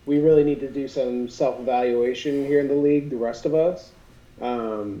one, we really need to do some self-evaluation here in the league. The rest of us.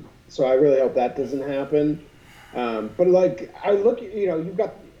 So I really hope that doesn't happen. But like I look, you've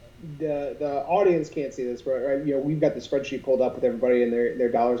got the audience can't see this, right? We've got the spreadsheet pulled up with everybody and their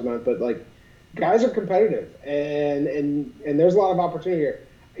dollars amount, but like. Guys are competitive, and there's a lot of opportunity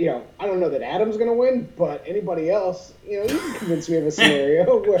here. I don't know that Adam's going to win, but anybody else, you can convince me of a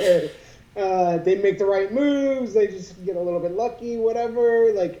scenario where they make the right moves, they just get a little bit lucky,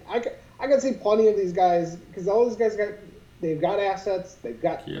 whatever. Like I can see plenty of these guys because all these guys they've got assets, they've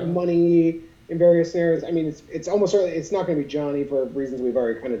got money in various scenarios. I mean, it's almost certainly it's not going to be Johnny for reasons we've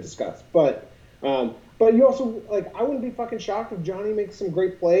already kind of discussed, but you also I wouldn't be fucking shocked if Johnny makes some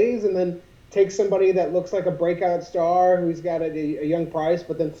great plays and then. Take somebody that looks like a breakout star who's got a young price,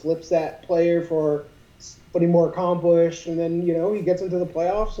 but then flips that player for somebody more accomplished, and then he gets into the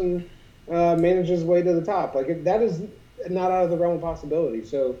playoffs and manages his way to the top. Like that is not out of the realm of possibility.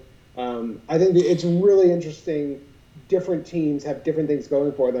 So I think it's really interesting. Different teams have different things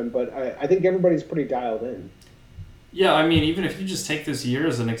going for them, but I think everybody's pretty dialed in. Yeah, I mean, even if you just take this year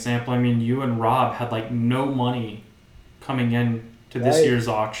as an example, I mean, you and Rob had like no money coming in to this Right. year's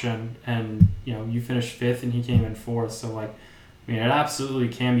auction, and you finished fifth and he came in fourth. So like, I mean, it absolutely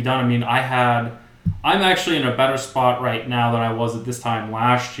can be done. I mean, I'm actually in a better spot right now than I was at this time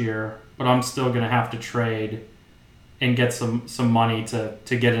last year, but I'm still gonna have to trade and get some money to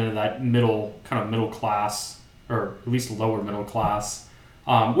get into that middle class, or at least lower middle class,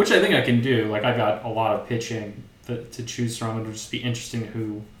 which I think I can do. Like, I've got a lot of pitching to choose from. It'll just be interesting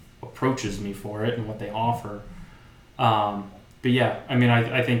who approaches me for it and what they offer. But yeah, I mean,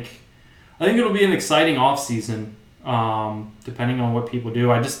 I think it'll be an exciting offseason, depending on what people do.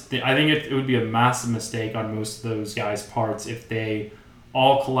 I think it would be a massive mistake on most of those guys' parts if they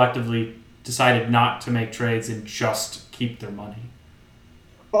all collectively decided not to make trades and just keep their money.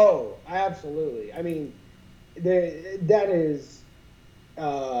 Oh, absolutely. I mean, that is,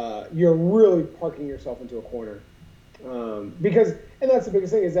 you're really parking yourself into a corner. Because, and that's the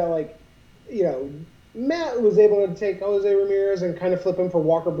biggest thing, is that, like, Matt was able to take Jose Ramirez and kind of flip him for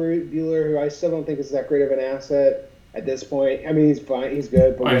Walker Buehler, who I still don't think is that great of an asset at this point. I mean, he's fine, he's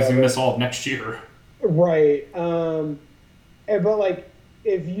good. But he's going to miss all of next year. Right. But, like,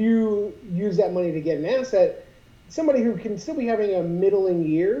 if you use that money to get an asset, somebody who can still be having a middling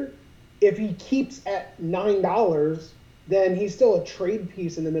year, if he keeps at $9, then he's still a trade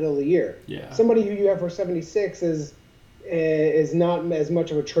piece in the middle of the year. Yeah. Somebody who you have for 76 is not as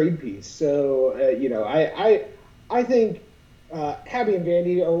much of a trade piece. So, I think Happy and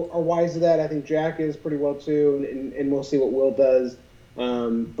Vandy are wise to that. I think Jack is pretty well too, and we'll see what Will does.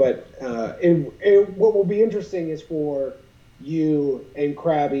 But what will be interesting is for you and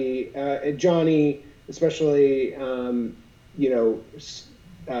Crabbe, and Johnny, especially,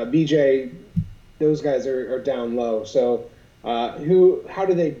 BJ, those guys are down low. So how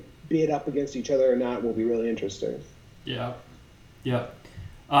do they bid up against each other or not will be really interesting. Yeah. Yeah.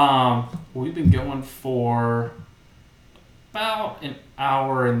 We've been going for about an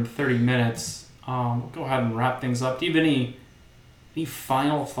hour and 30 minutes. We'll go ahead and wrap things up. Do you have any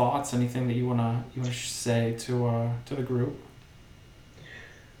final thoughts? Anything that you wanna say to the group?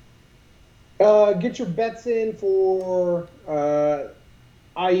 Get your bets in for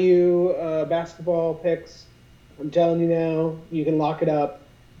IU basketball picks. I'm telling you now, you can lock it up.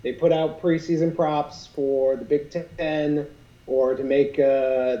 They put out preseason props for the Big Ten or to make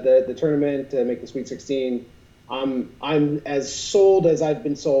the tournament, to make the Sweet 16. I'm as sold as I've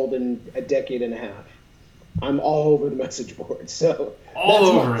been sold in a decade and a half. I'm all over the message board. So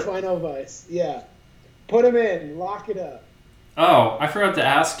that's my final advice. Yeah, put them in, lock it up. Oh, I forgot to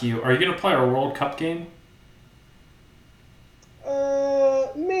ask you. Are you going to play our World Cup game?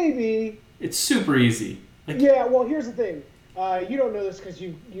 Maybe. It's super easy. Yeah, well, here's the thing. You don't know this because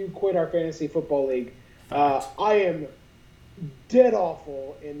you quit our fantasy football league. I am dead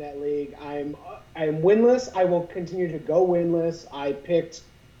awful in that league. I am winless. I will continue to go winless. I picked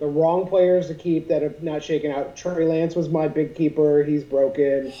the wrong players to keep that have not shaken out. Trey Lance was my big keeper. He's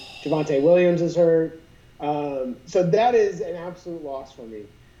broken. Javonte Williams is hurt. So that is an absolute loss for me.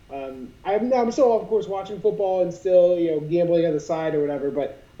 I'm still, of course, watching football and still, gambling on the side or whatever,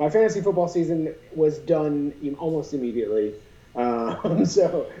 but my fantasy football season was done almost immediately.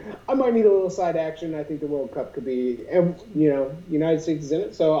 So I might need a little side action. I think the World Cup could be, and United States is in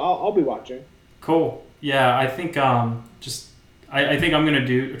it, so I'll be watching. Cool. Yeah, I think I think I'm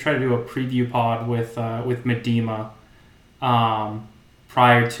gonna try to do a preview pod with Medema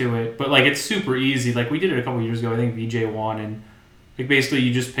prior to it, but like it's super easy. Like we did it a couple years ago. I think VJ won, and like basically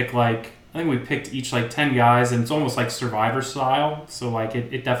you just pick I think we picked each 10 guys, and it's almost like Survivor style. So like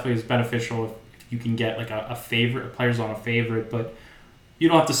it definitely is beneficial if you can get like a favorite, players on a favorite, but you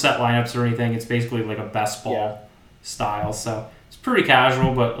don't have to set lineups or anything. It's basically like a best ball style. So it's pretty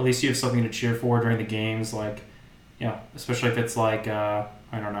casual, but at least you have something to cheer for during the games. Like, especially if it's like, I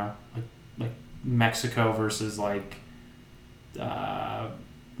don't know, like Mexico versus not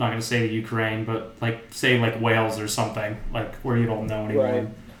going to say the Ukraine, but say Wales or something, where you don't know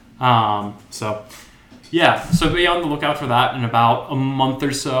anyone. Right. So be on the lookout for that in about a month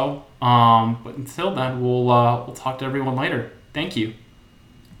or so. But until then, we'll talk to everyone later. Thank you.